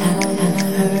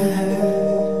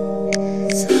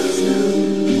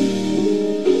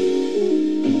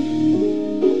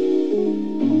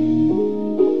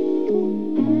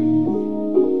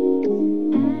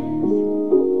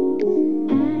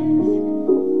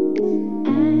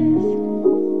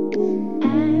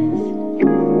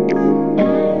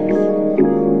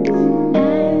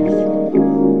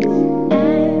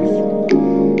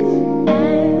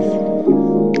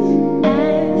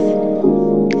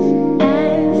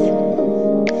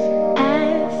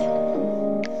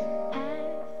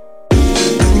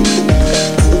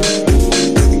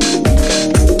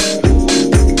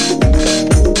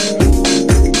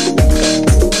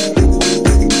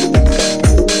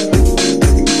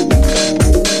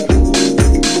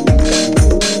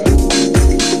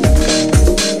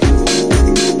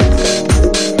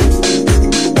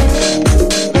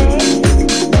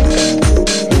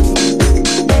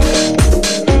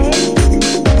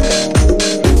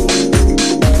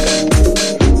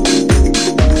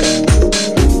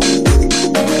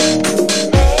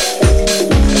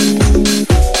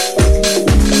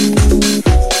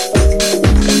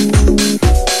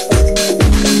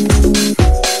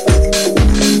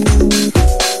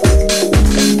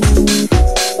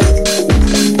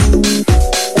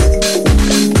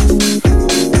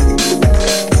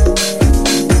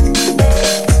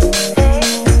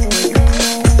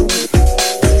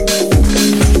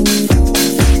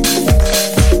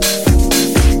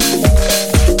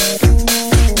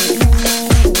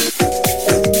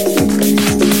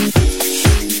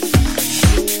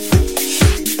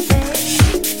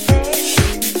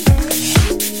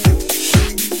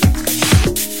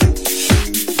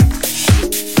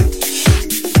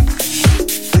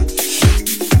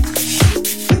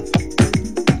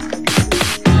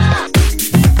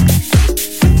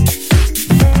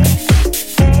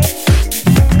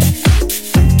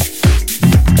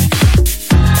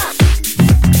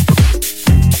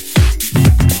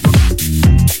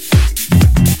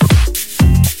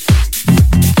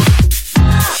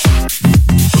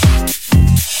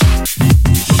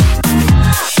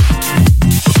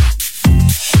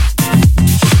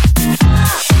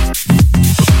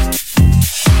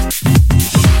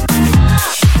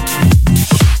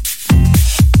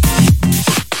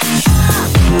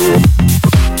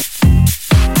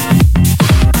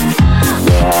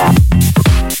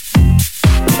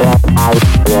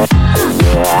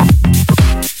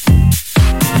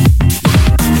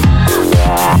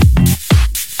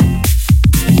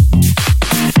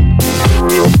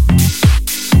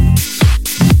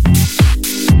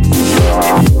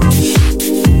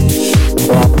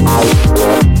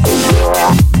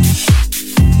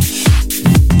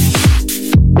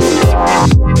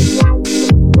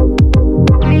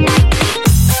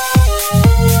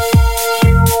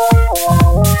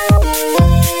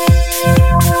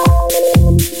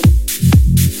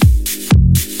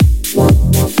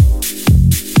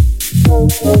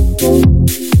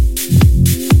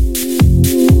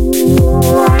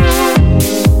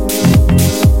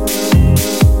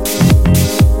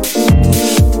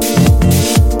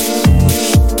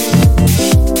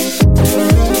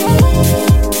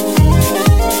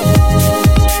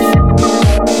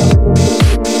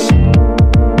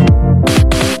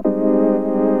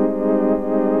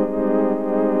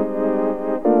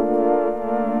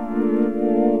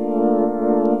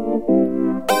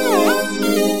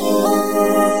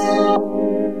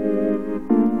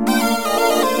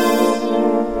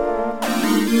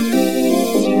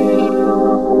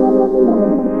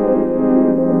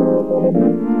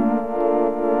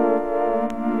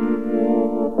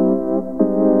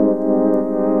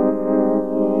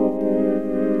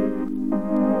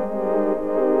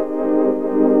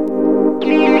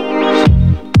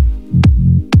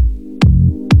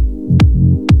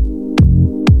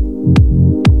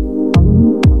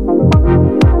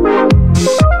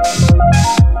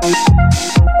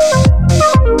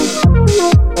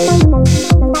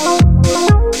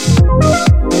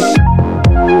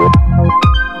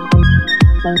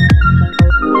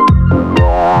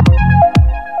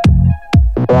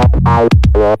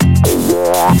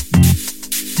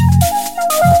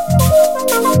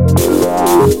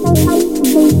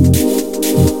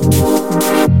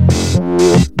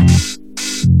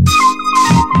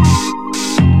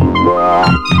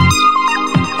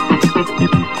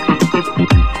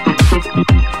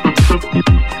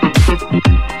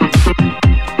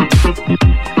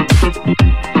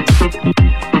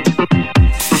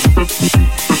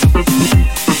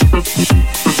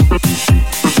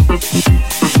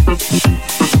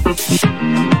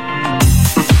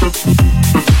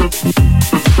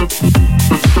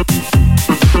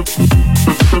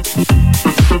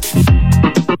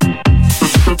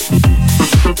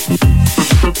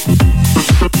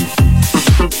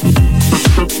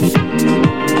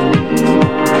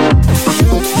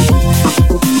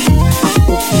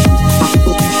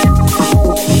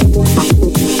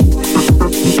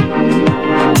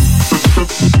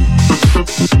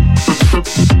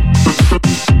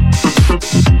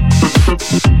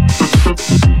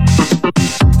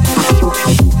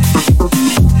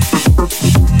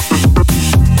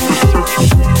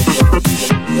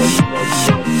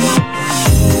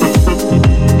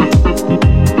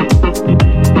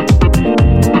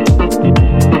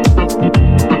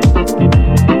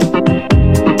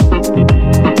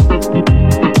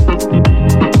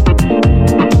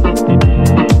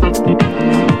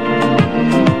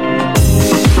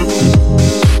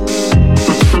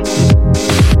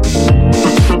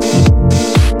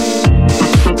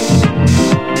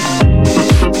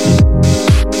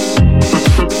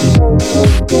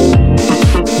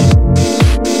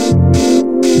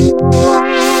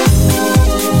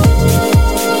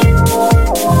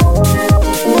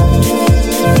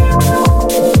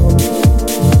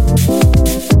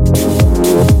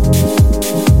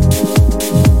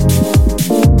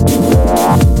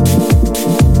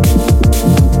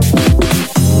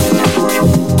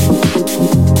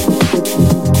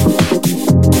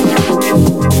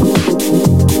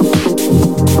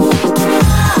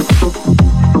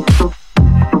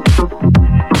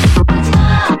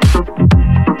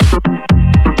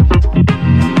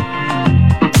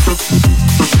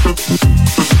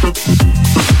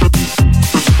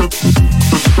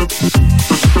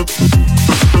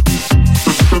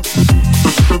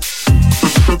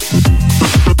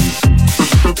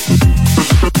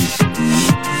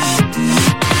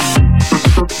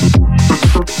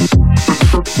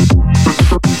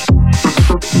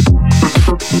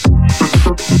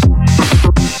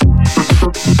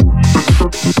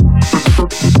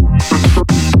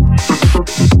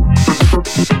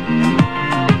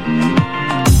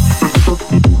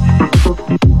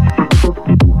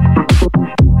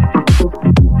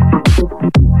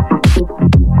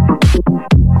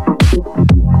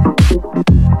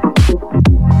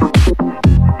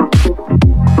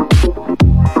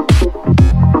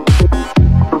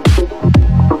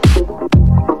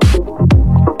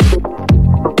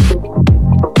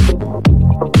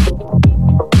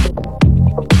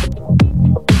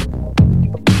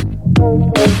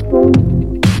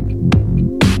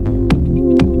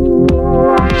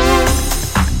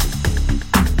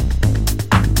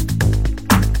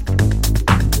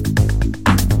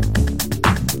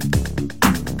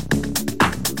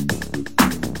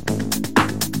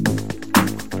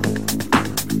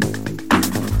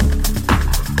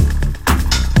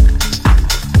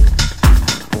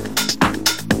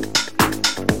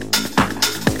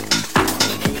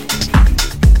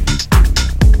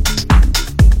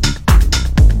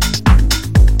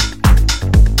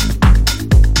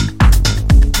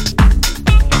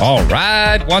All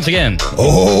right, once again.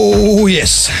 Oh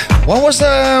yes. What was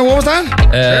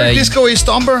that? Disco East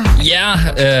Stomper.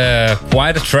 Yeah,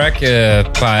 quite a track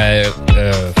by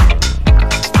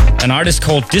an artist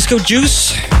called Disco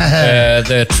Juice.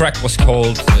 The track was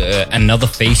called Another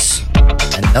Face.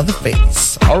 Another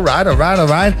Face. All right.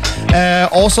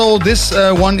 Also, this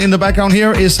one in the background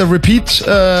here is a repeat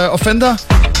offender.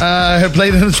 Have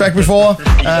played in the track before.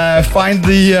 Found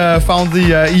the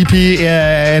EP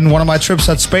in one of my trips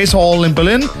at Space Hall in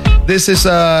Berlin. This is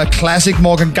a classic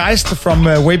Morgan Geist from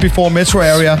way before Metro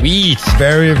area. Sweet.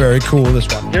 Very, very cool, this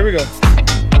one. Here we go.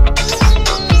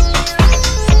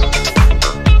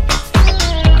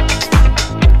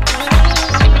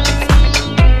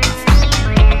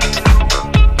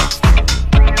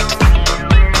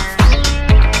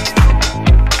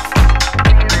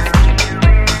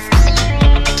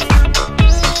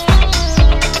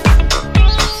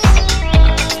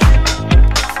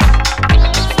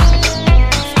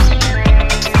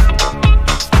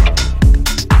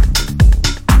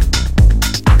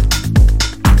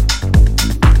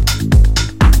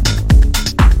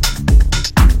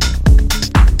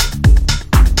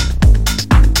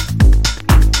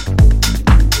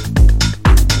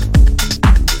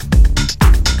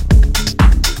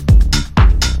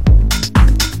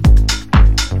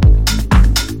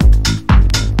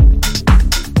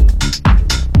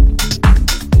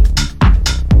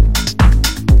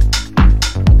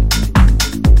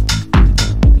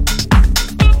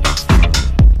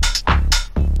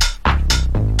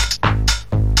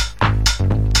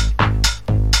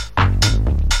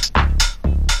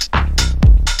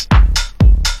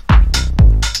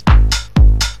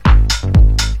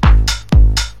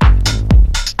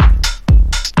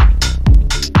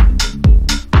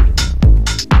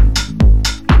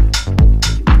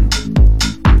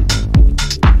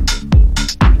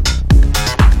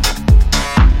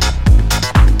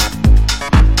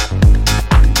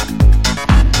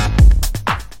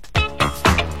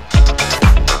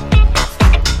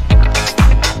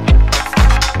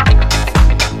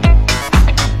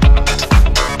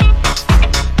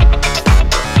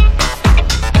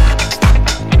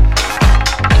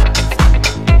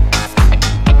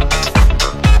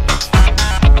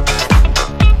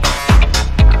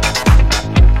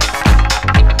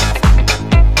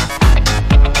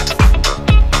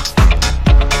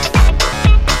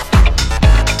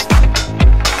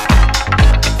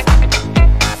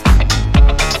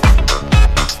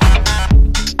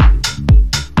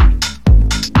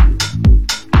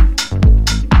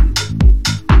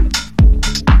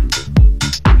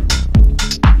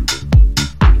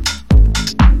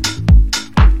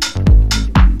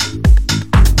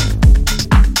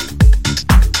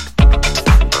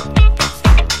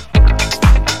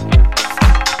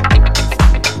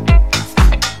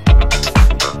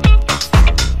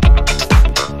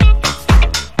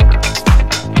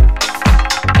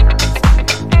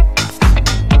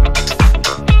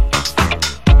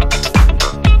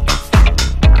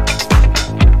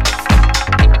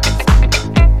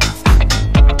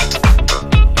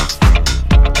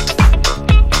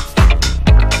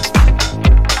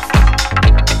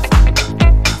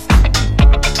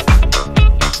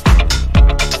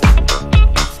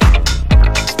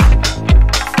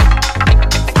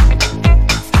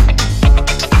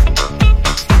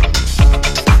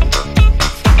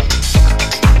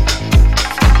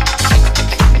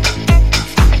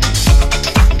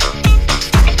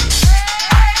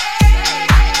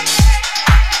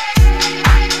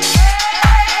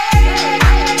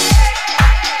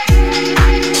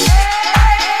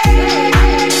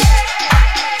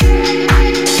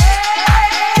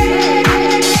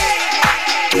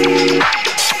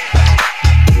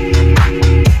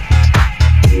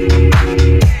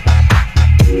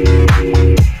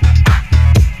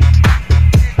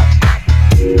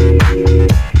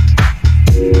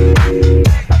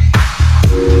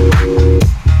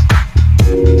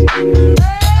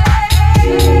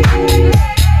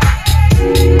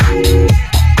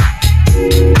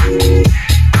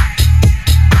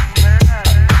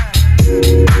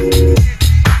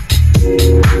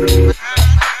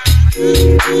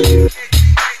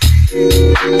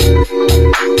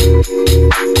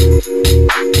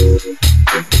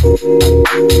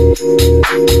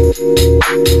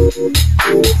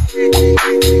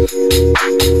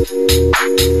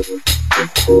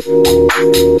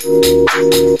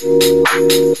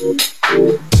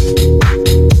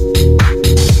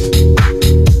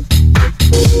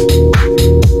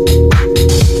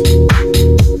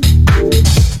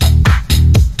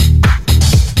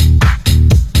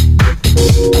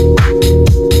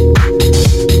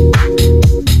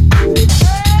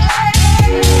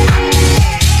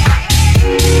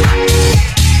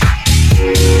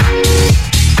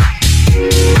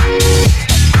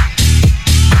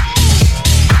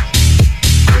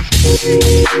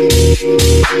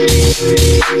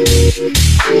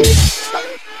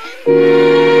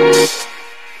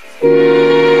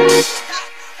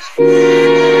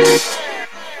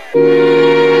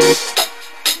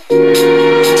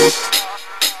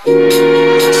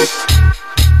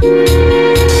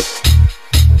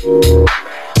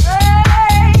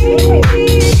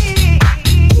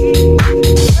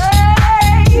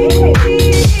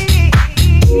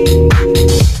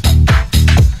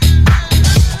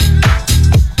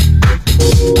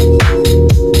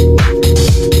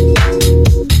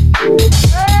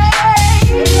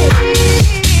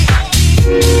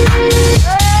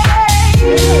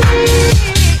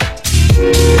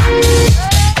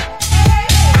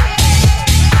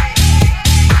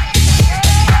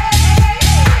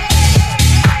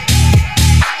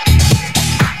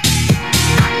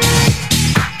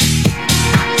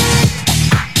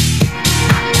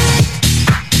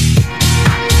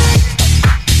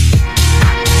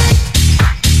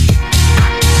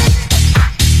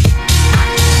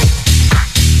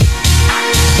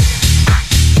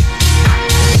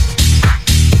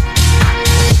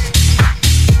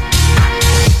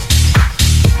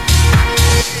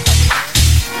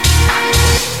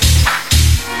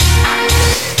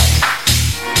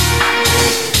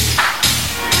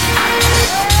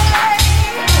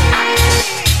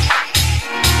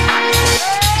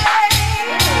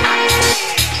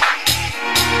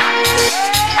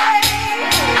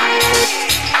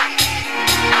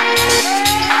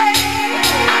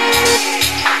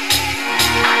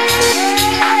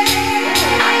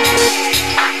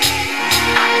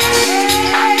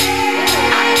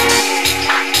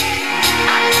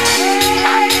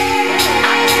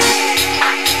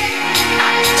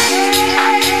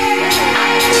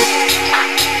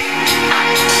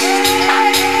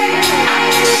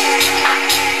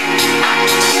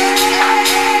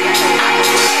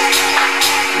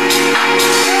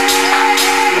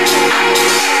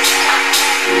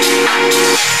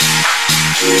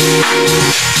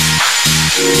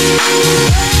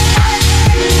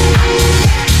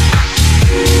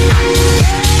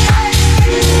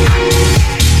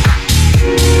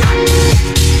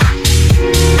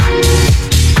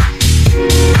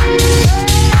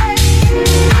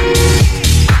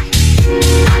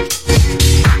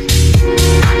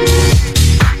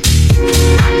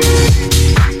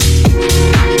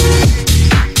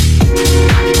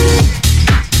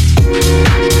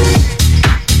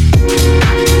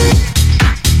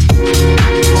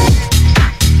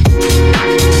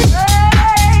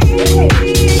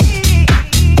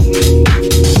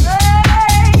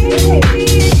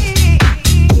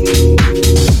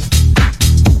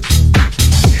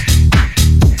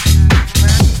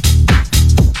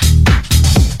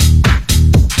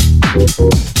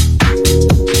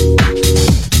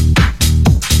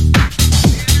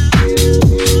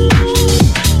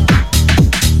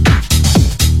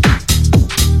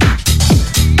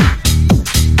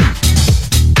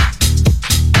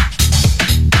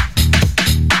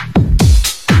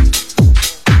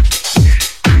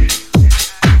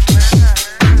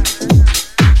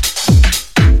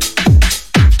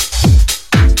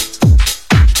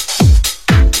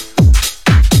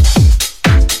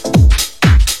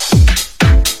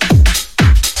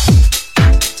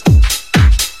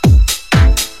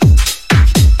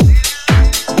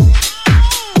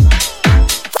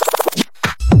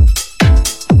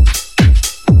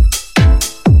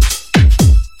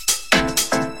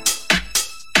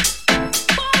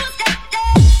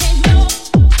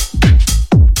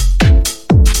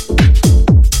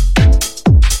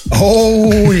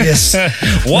 Oh, yes.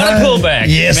 What a pullback.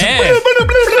 Yes. Man.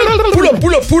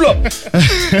 Pull up.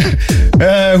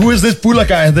 Who is this Bulla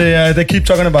guy they keep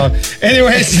talking about?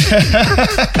 Anyways,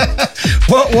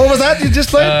 what was that you just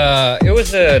played? It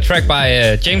was a track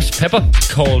by James Pepper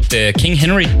called King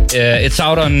Henry. It's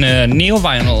out on Neo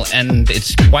Vinyl, and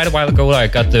it's quite a while ago I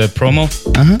got the promo,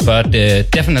 but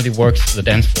definitely works the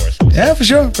dance floor. So. Yeah, for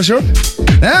sure.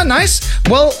 Yeah, nice.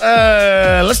 Well,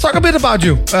 let's talk a bit about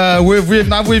you.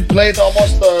 We've played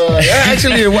almost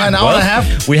actually an hour and a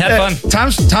half. We had fun.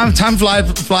 Time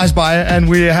flies by, and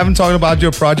we haven't talked about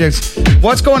your projects.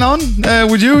 What's going on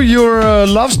with you? You're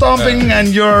love stomping, and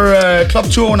you're Club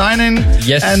 209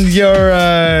 yes, and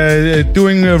you're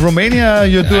doing Romania.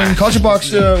 You're doing Culture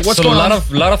Box. What's going on? A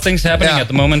lot of things happening at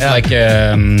the moment. Yeah. Like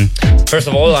first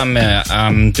of all,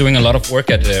 I'm doing a lot of work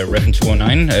at Reffen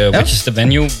 209, which is the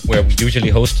venue where we usually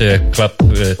host a club.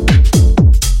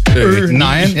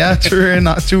 9, yeah,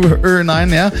 209,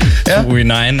 yeah.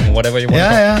 209, whatever you want to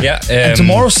call it. Yeah. And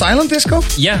tomorrow, silent disco?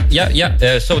 Yeah.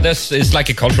 So it's like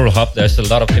a cultural hub. There's a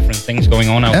lot of different things going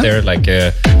on out there, like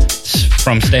nights,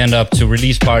 from stand-up to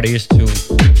release parties to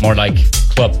more like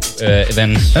club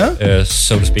events,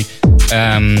 so to speak.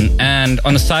 And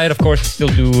on the side, of course, I still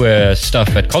do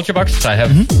stuff at Culture Box. I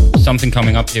have something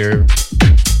coming up here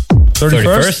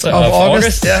 31st of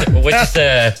August, which is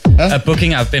a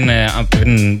booking I've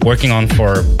been working on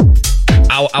for,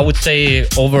 I would say,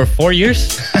 over 4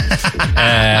 years,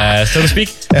 so to speak.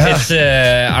 It's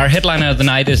our headliner of the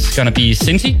night is going to be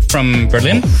Sinti from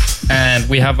Berlin, and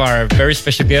we have our very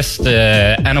special guest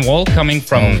Anna Wall coming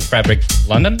from Fabric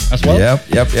London as well.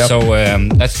 Yep. So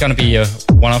that's going to be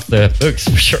one of the books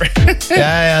for sure.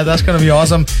 yeah, that's going to be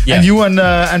awesome. Yeah. And you and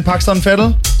Paxton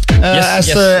Fettel as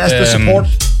the support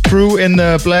crew in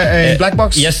Black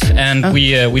Box. Yes, and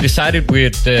we decided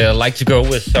we'd like to go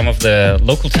with some of the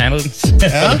local talents for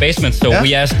the basement. So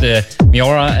we asked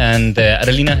Miora and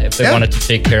Adelina if they wanted to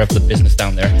take care of the business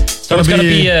down there. So it's going to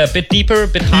be a bit deeper, a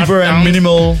bit harder and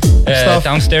minimal stuff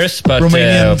downstairs, but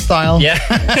Romanian style. Yeah,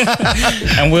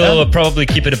 and we'll probably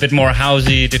keep it a bit more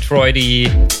housey, Detroity.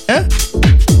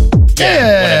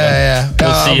 Yeah.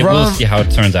 We'll see how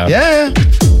it turns out. Yeah.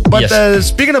 But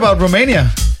speaking about Romania.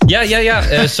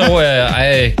 Yeah. So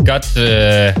I got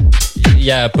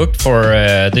booked for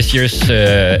this year's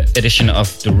edition of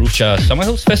the Russia Summer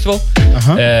Hills Festival.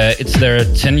 It's their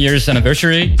 10 years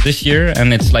anniversary this year,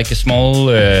 and it's like a small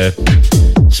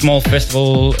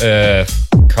festival,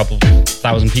 couple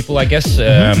thousand people, I guess,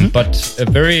 but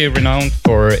very renowned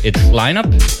for its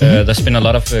lineup. There's been a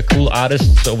lot of cool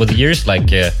artists over the years,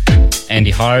 like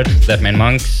Andy Hart, That Man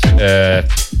Monks,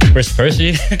 Chris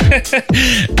Percy.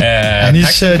 And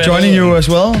he's joining you as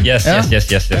well? Yes.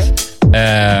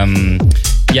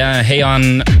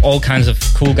 Hey-On, all kinds of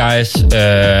cool guys. I've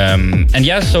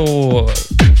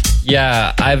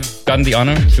gotten the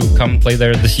honor to come play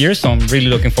there this year, so I'm really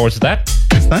looking forward to that.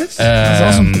 That's nice. That's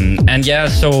awesome. And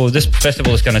so this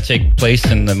festival is going to take place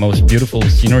in the most beautiful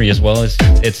scenery as well.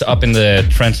 It's up in the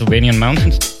Transylvanian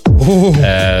mountains.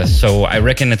 So I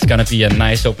reckon it's going to be a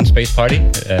nice open space party.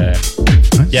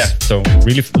 Nice. Yeah, so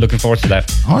really looking forward to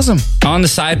that. Awesome. On the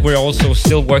side, we're also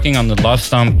still working on the Love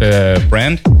Stomp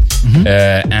brand.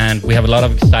 And we have a lot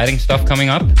of exciting stuff coming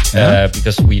up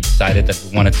because we decided that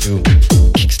we wanted to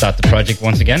kickstart the project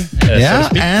once again. So to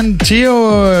speak. And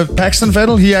Theo Paxton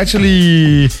Fettel, he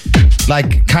actually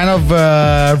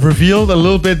revealed a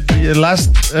little bit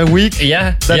last week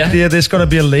that there's going to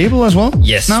be a label as well.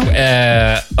 Yes. Now?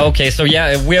 Okay, so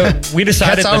we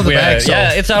decided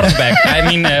that it's out of the bag. I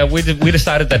mean, we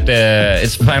decided that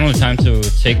it's finally time to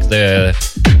take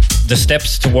the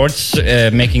steps towards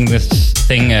making this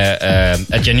thing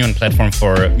a genuine platform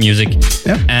for music.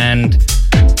 And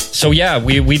so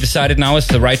we decided now is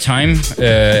the right time.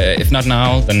 If not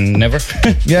now, then never.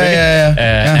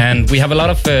 And we have a lot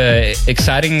of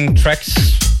exciting tracks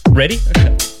ready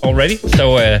already.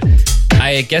 So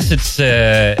I guess it's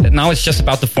now it's just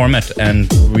about the format,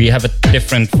 and we have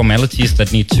different formalities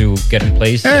that need to get in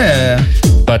place.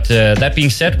 But that being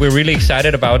said, we're really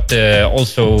excited about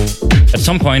also at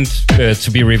some point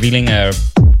to be revealing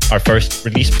our first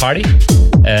release party.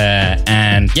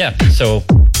 So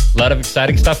a lot of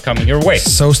exciting stuff coming your way.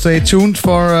 So stay tuned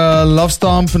for Love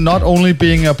Stomp not only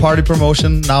being a party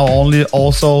promotion, now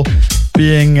also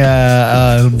being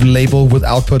a label with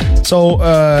output. So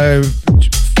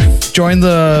join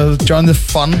the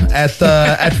fun at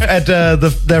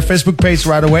their Facebook page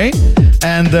right away.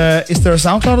 And is there a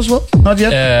SoundCloud as well? Not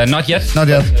yet. Not yet.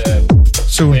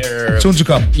 Soon to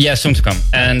come. Yeah, soon to come.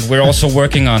 And we're also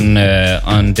working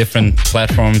on different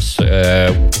platforms.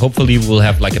 Hopefully, we'll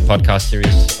have like a podcast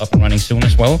series up and running soon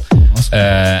as well.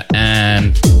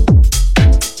 Awesome.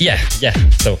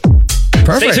 So.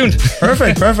 Perfect. Stay tuned.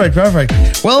 Perfect.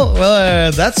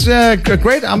 Well, that's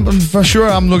great. I'm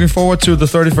looking forward to the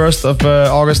 31st of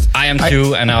August. I am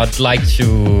too, and I would like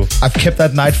to. I've kept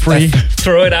that night free.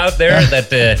 Throw it out there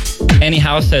that any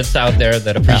house heads out there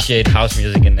that appreciate house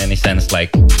music in any sense, come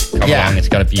along. It's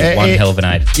gonna be one hell of a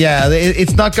night. Yeah,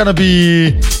 it's not gonna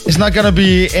be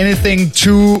anything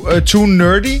too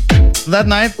nerdy that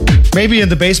night. Maybe in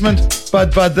the basement,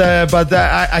 but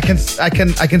I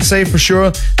can say for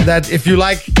sure that if you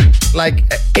like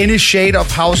any shade of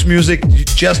house music, you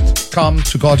just come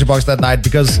to Culture Box that night,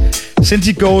 because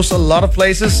Sinti goes a lot of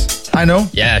places. I know.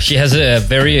 Yeah, she has a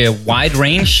very wide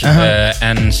range,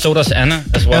 and so does Anna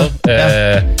as well.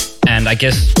 And I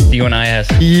guess Theo and I have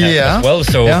as well.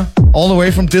 So all the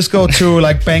way from disco to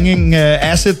banging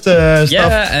acid stuff.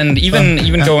 Yeah, and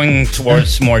even going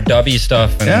towards more dubby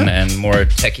stuff and more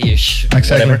techie-ish.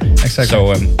 Exactly.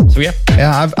 So yeah.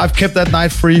 Yeah, I've kept that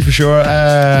night free for sure.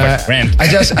 Grand. I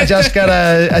just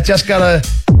gotta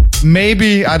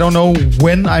maybe, I don't know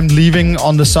when I'm leaving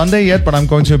on the Sunday yet, but I'm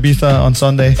going to Ibiza on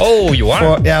Sunday. Oh, you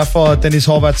are? For Dennis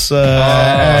Horvath's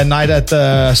night at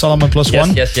Solomon Plus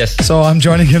One. Yes. So I'm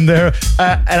joining him there.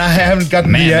 And I haven't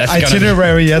gotten the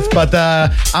itinerary yet, but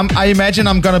I imagine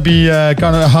I'm going to be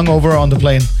hungover on the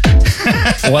plane.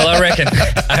 Well, I reckon.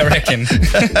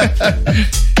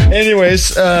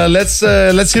 Anyways,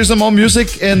 let's hear some more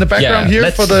music in the background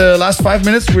here. For the last 5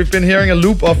 minutes, we've been hearing a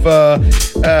loop of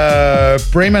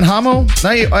Bremen Hamo. No,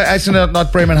 actually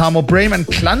not Bremen Hamo, Bremen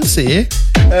Clancy.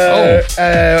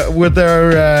 With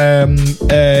their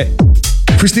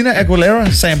Christina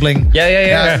Aguilera sampling.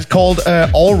 Yeah. It's called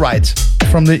All Right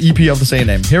from the EP of the same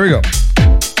name. Here we go.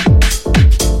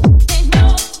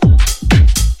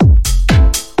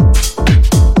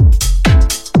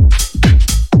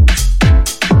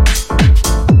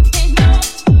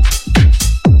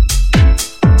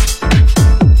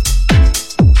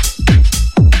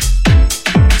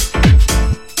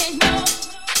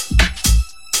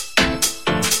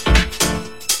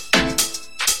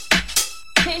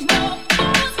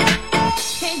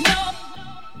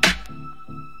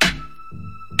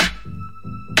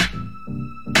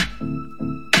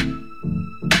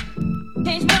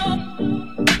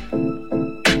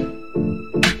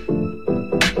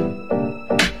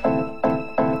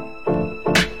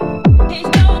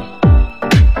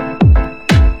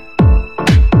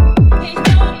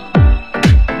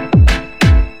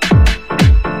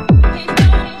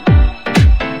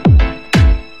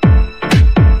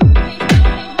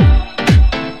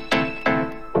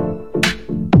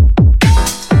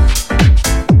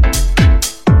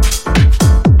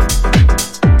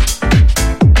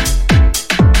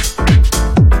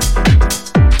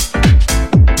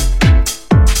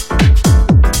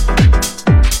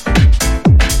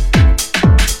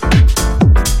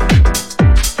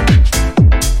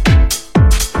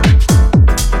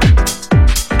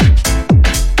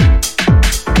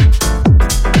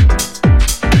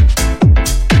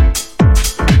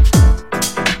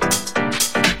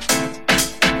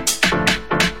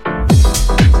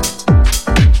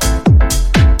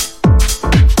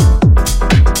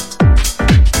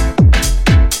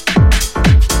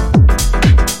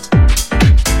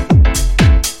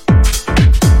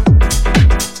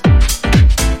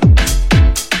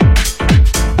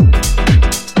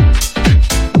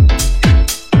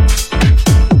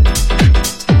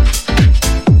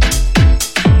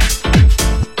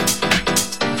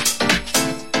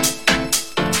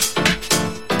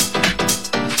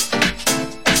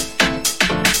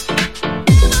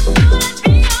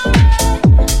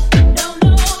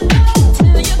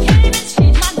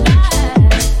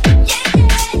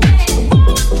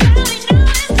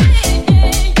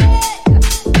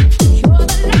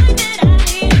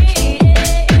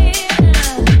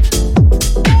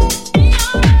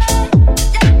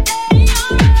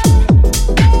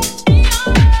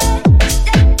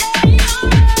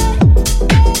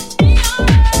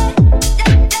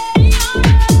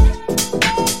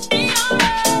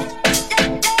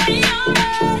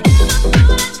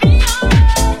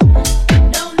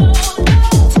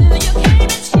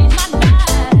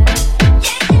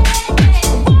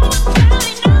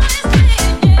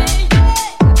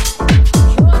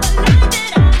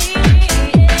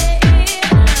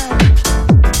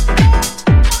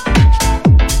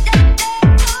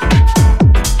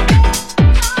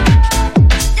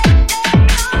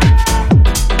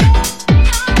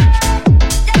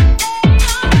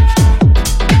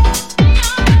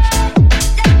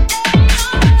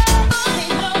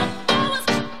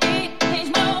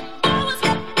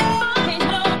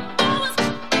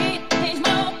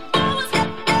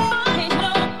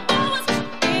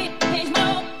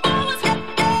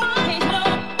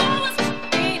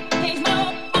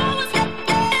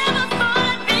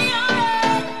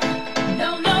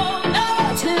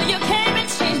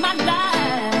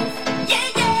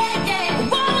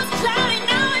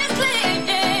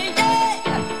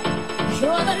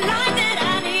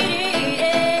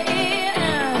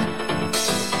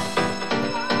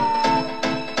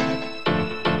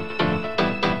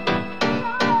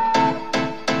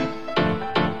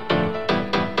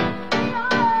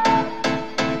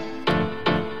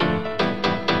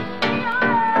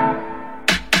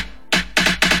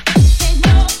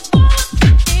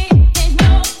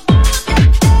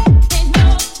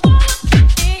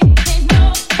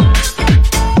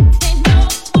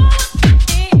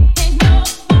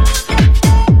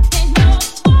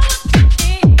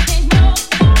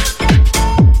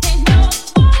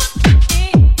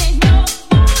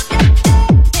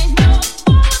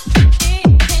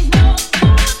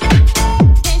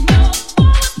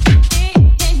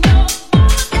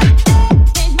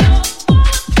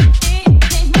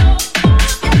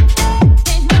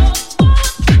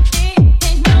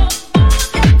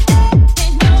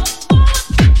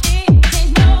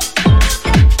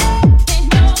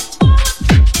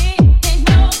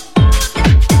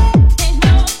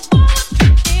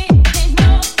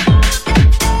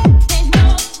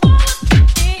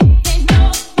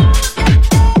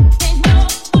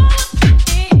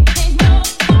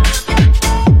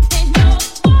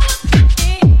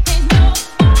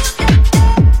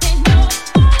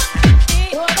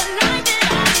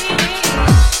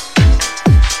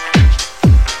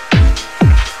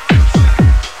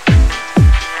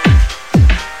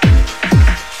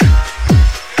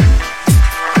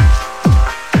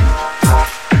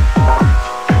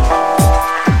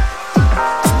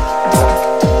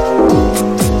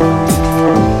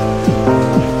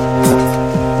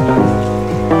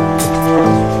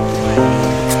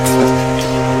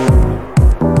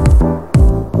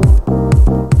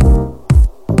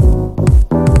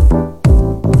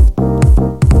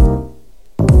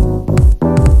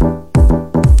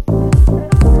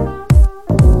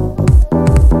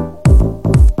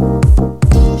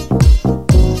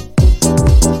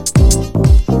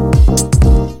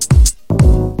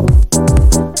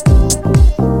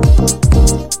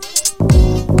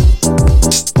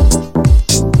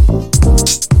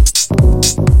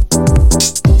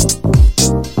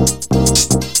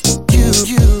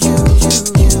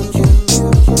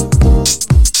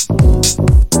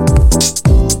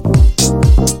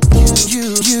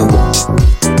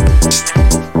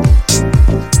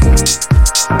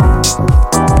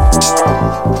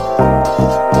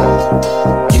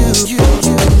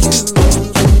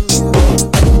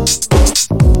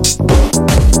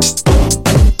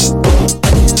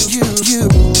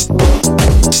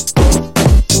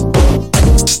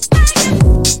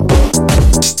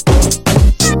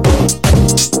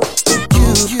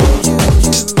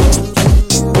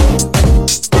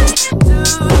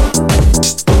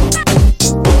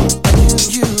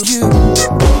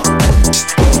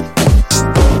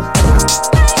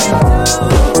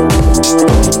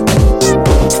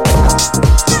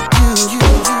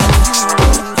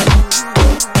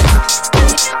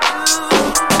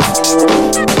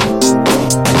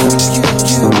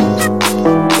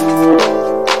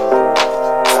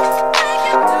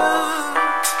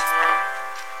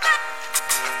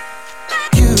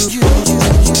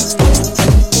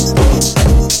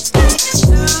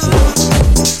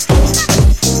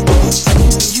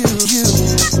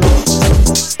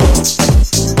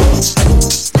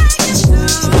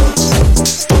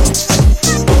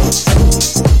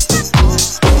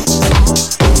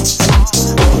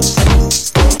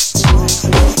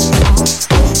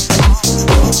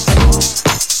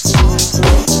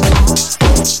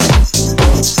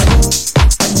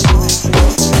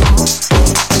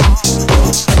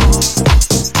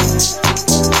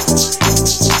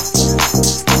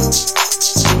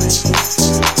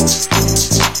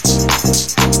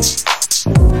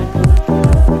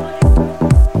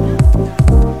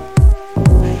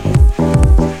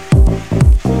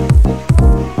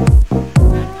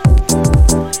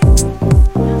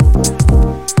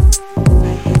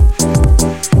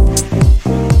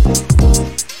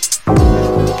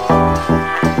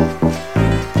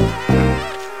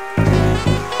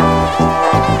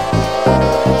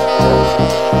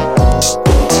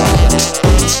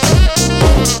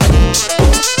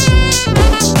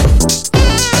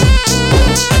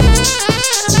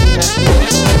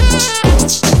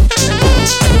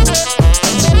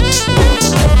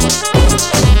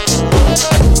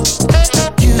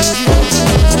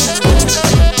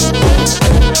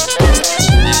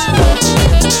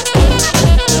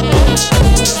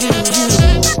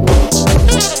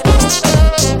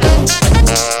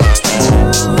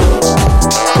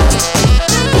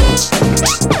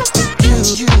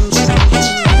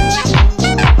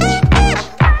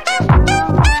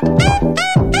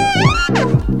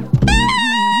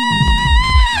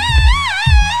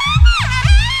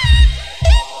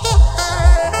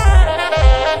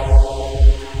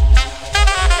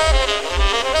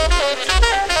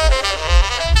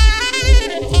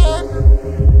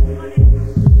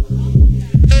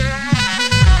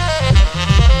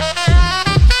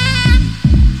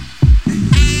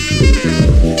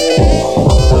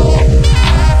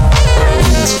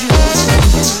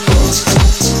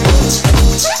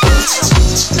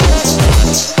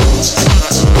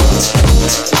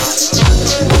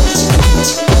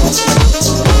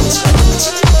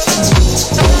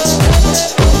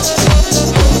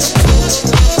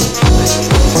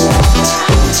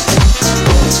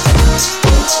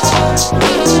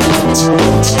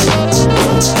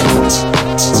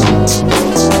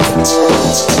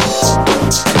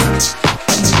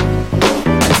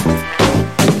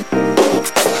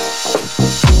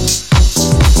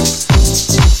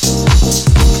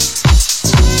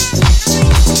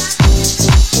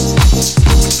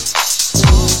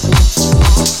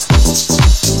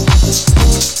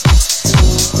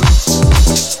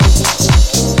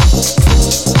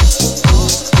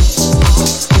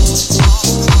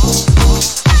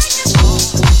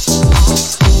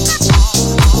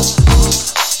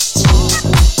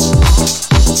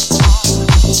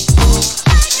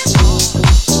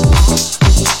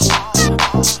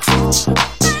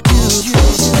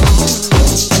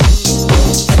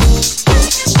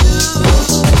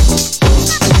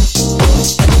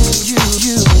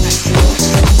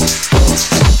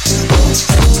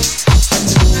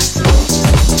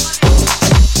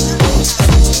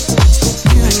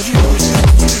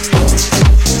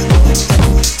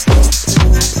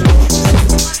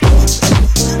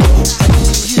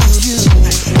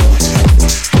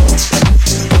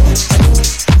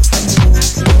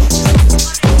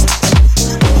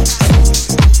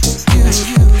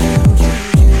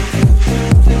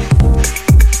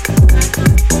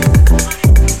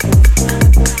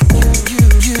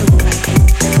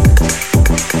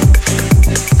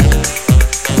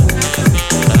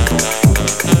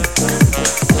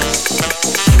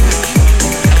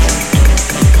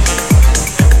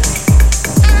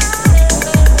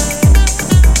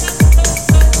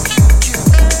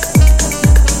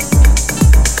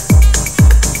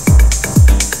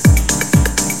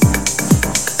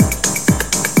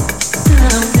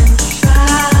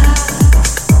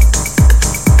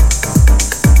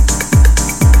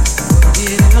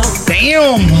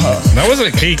 That was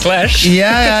a key clash.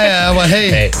 Yeah. Well,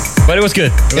 hey. But it was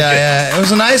good. It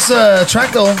was a nice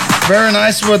track though. Very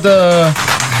nice with the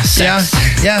sax.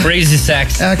 Yeah. Crazy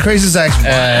sax. Crazy sax.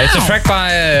 It's a track by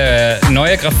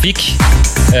Neue Grafik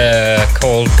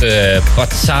called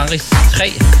Botzaris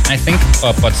 3, I think,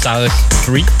 or Botzaris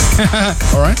 3.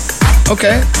 All right.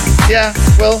 Okay. Yeah.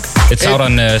 Well, it's out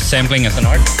on Sampling as an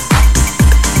Art.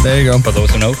 There you go. For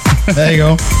those who know. There you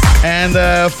go.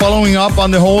 And following up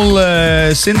on the whole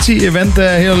Cinti event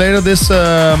here later this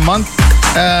month,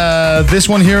 this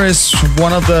one here is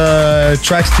one of the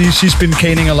tracks she's been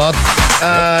caning a lot.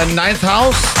 Ninth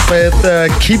House with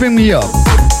Keeping Me Up.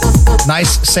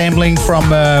 Nice sampling from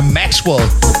Maxwell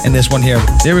in this one here.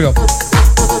 Here we go.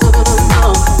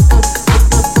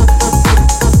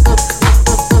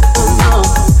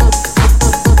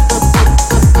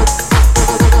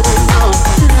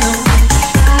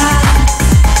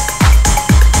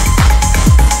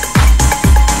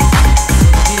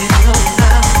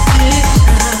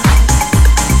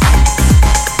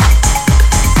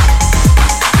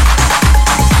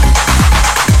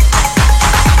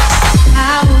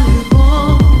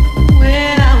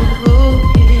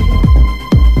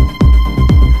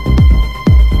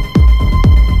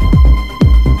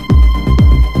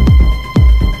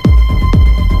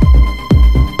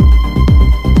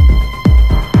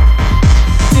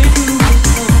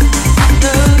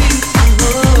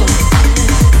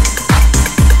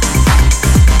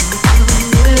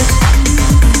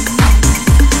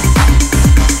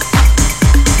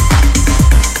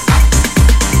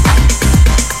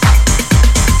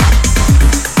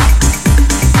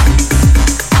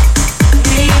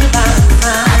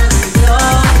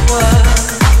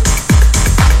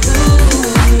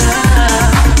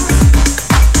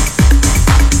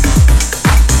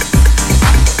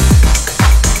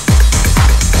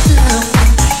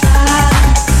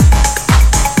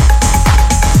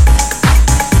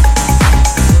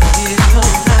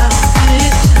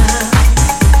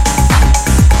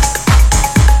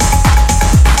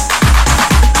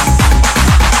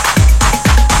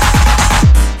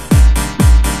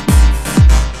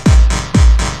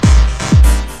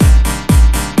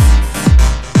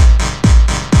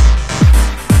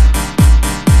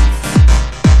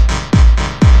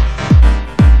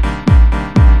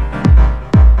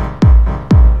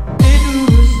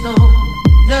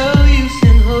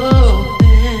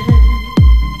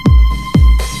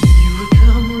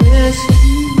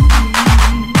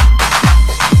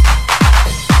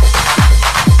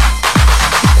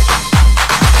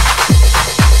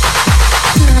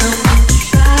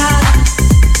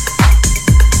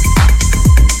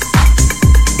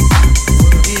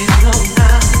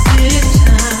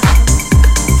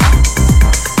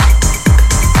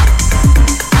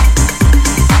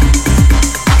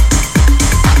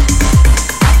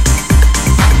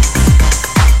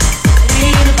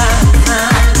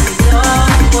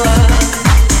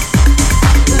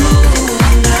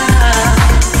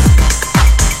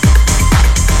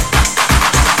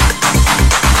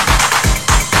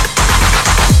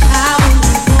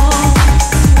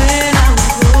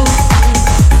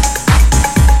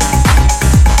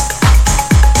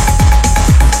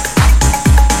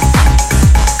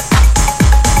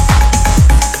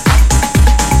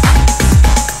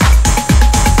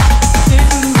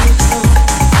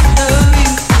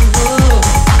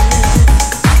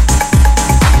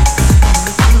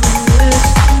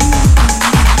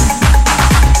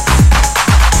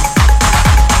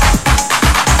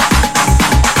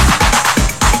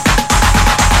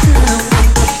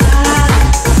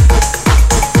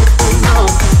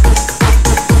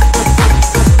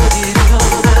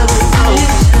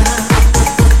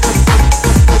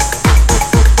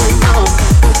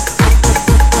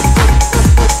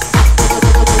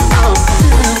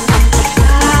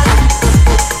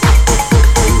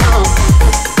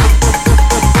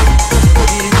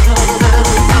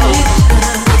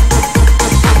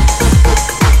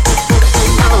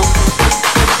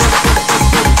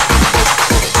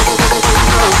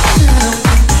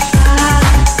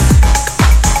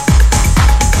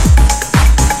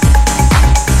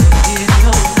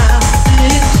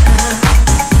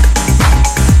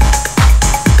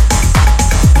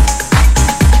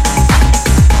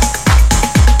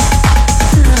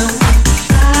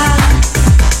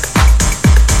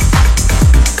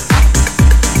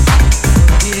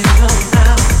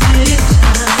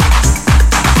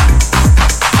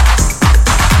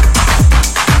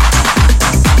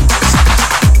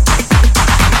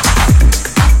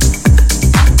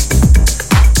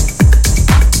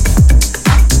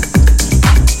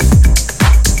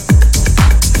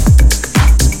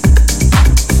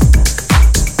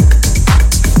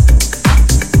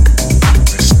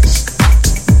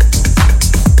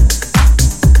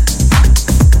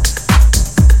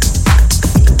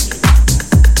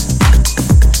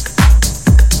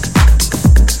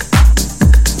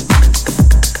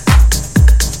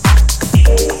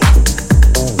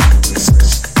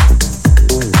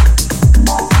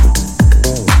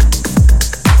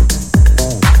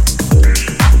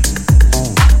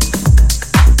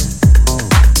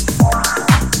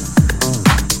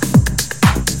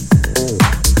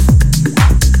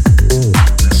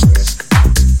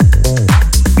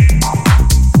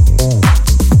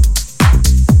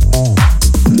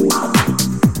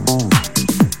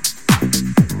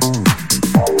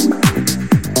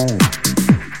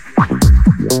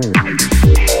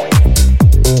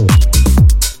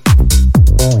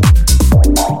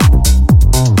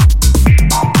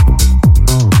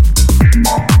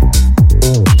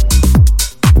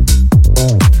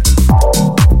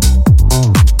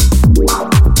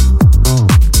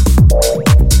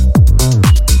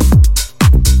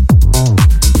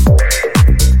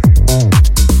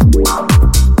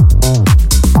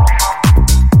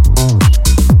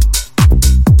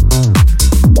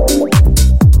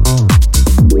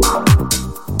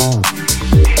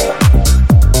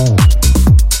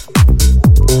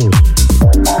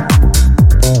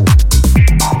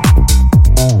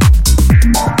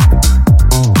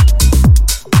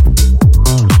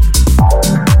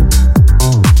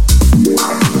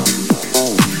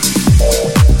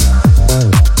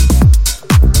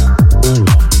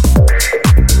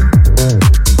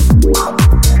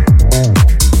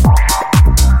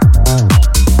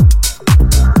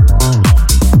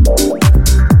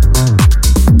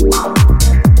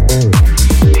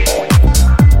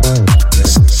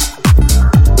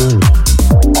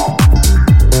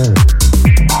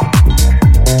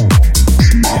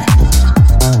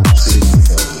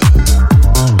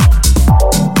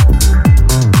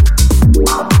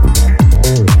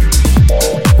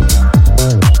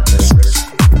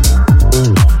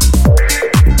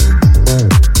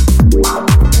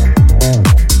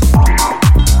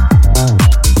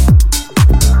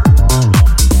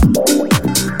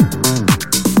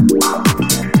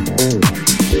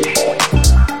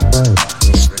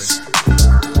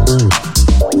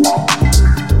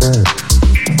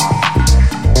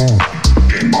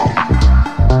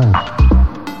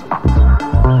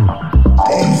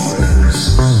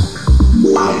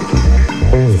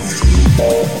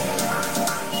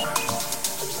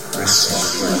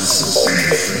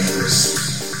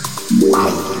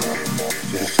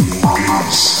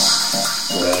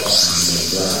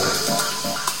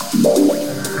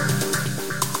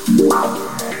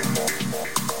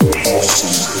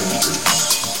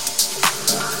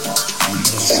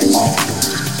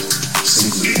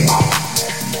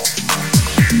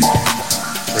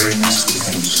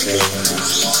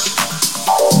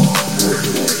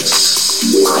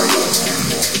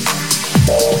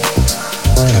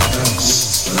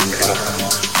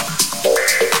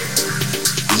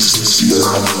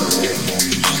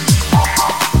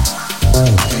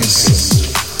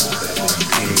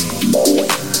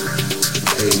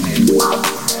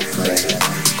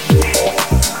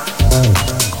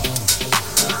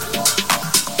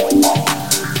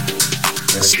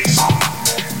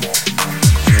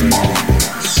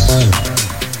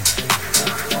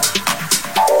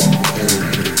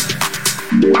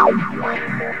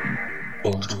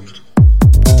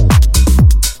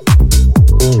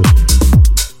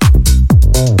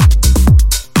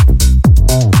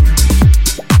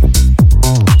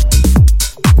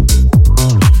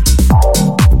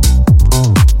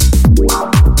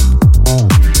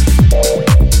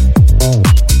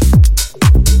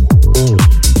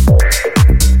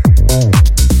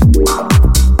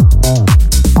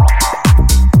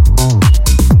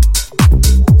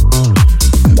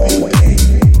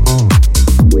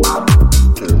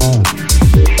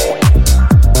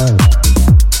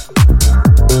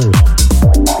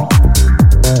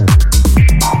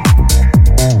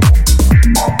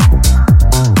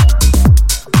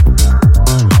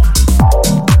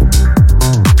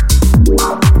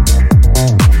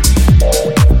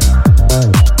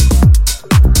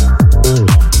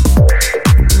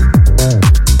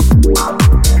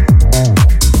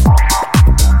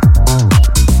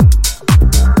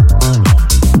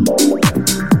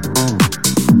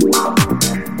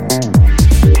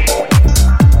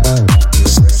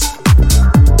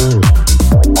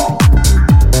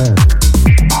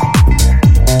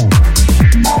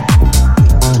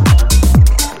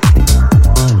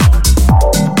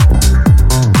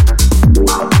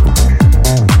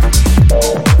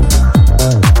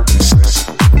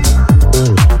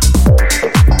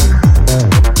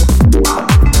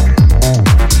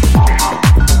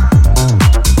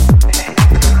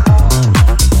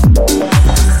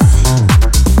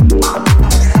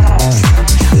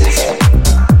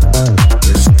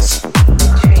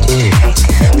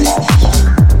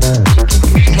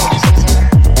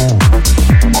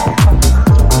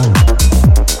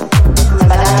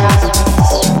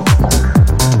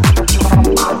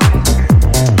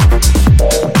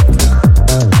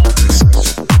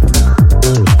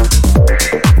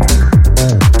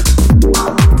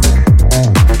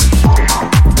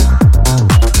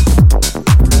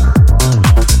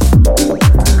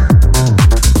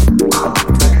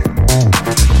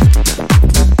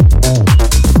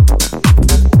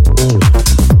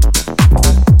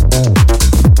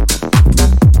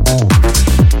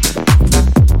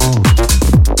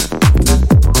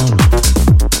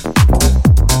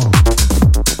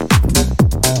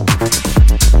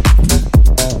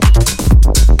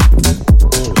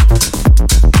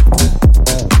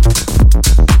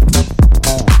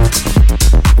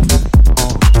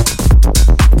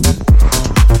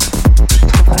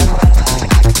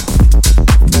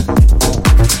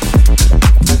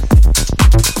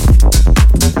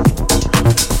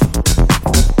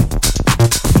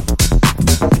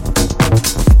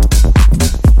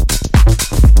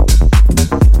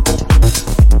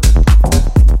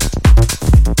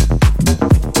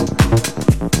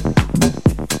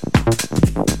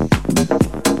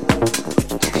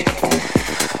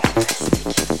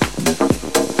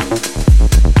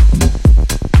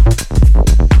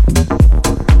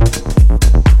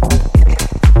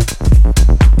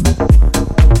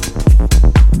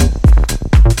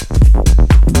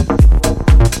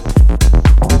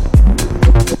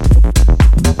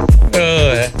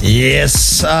 Yes,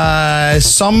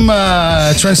 some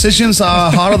transitions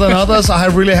are harder than others. I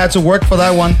really had to work for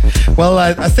that one. Well,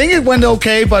 I think it went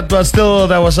okay, but still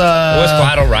there was It was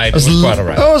quite alright.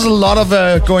 There was a lot of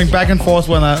going back and forth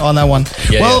on that one.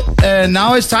 Yeah, well,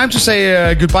 now it's time to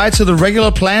say goodbye to the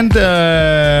regular planned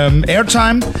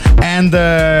airtime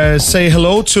and say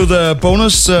hello to the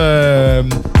bonus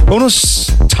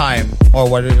time or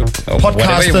what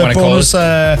podcast bonus,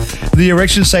 the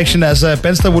erection section, as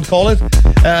Benster would call it.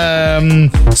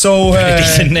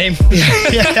 Decent name.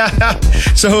 Yeah.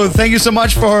 So thank you so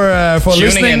much for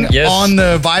listening on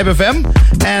Vibe FM.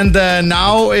 And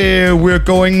now we're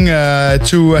going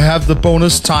to have the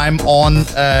bonus time on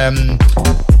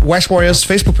Wax Warriors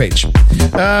Facebook page.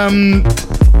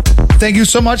 Thank you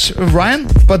so much, Ryan.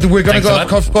 But we're going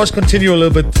to, of course, continue a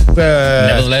little bit.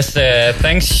 Nevertheless,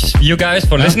 thanks you guys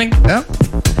for listening. Yeah.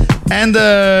 And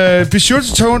be sure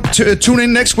to tune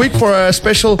in next week for a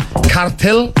special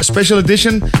Cartel special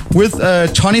edition with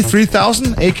Tony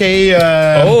 3000, aka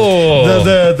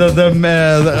the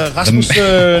Rasmus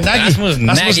Nagy.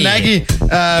 Rasmus Nagy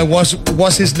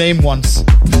was his name once.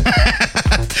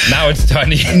 Now it's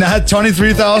Tony. Now Tony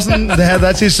 3000.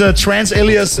 That's his trans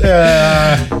alias.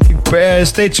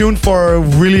 Stay tuned for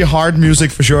really hard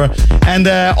music for sure. And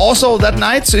also that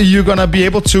night you're gonna be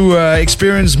able to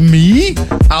experience me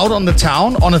out on the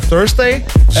town on a Thursday.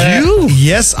 You?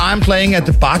 Yes, I'm playing at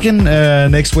the Bakken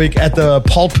next week at the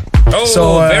Pulp. Oh,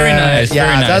 so, very nice. Yeah,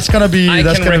 very nice. That's gonna be. I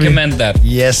can recommend that.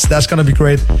 Yes, that's gonna be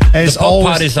great. And the pop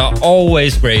parties are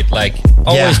always great. Like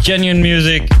always genuine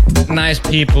music, nice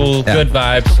people, good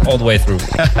vibes all the way through.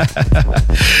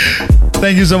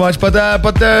 Thank you so much. But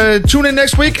tune in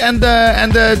next week and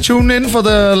tune in for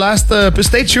the last.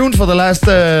 Stay tuned for the last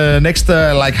next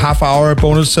like half hour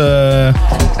bonus.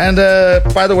 And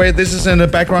by the way, this is in the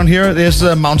background here. There's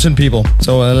Mountain People.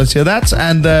 So let's hear that.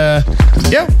 And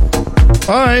yeah,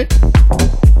 all right.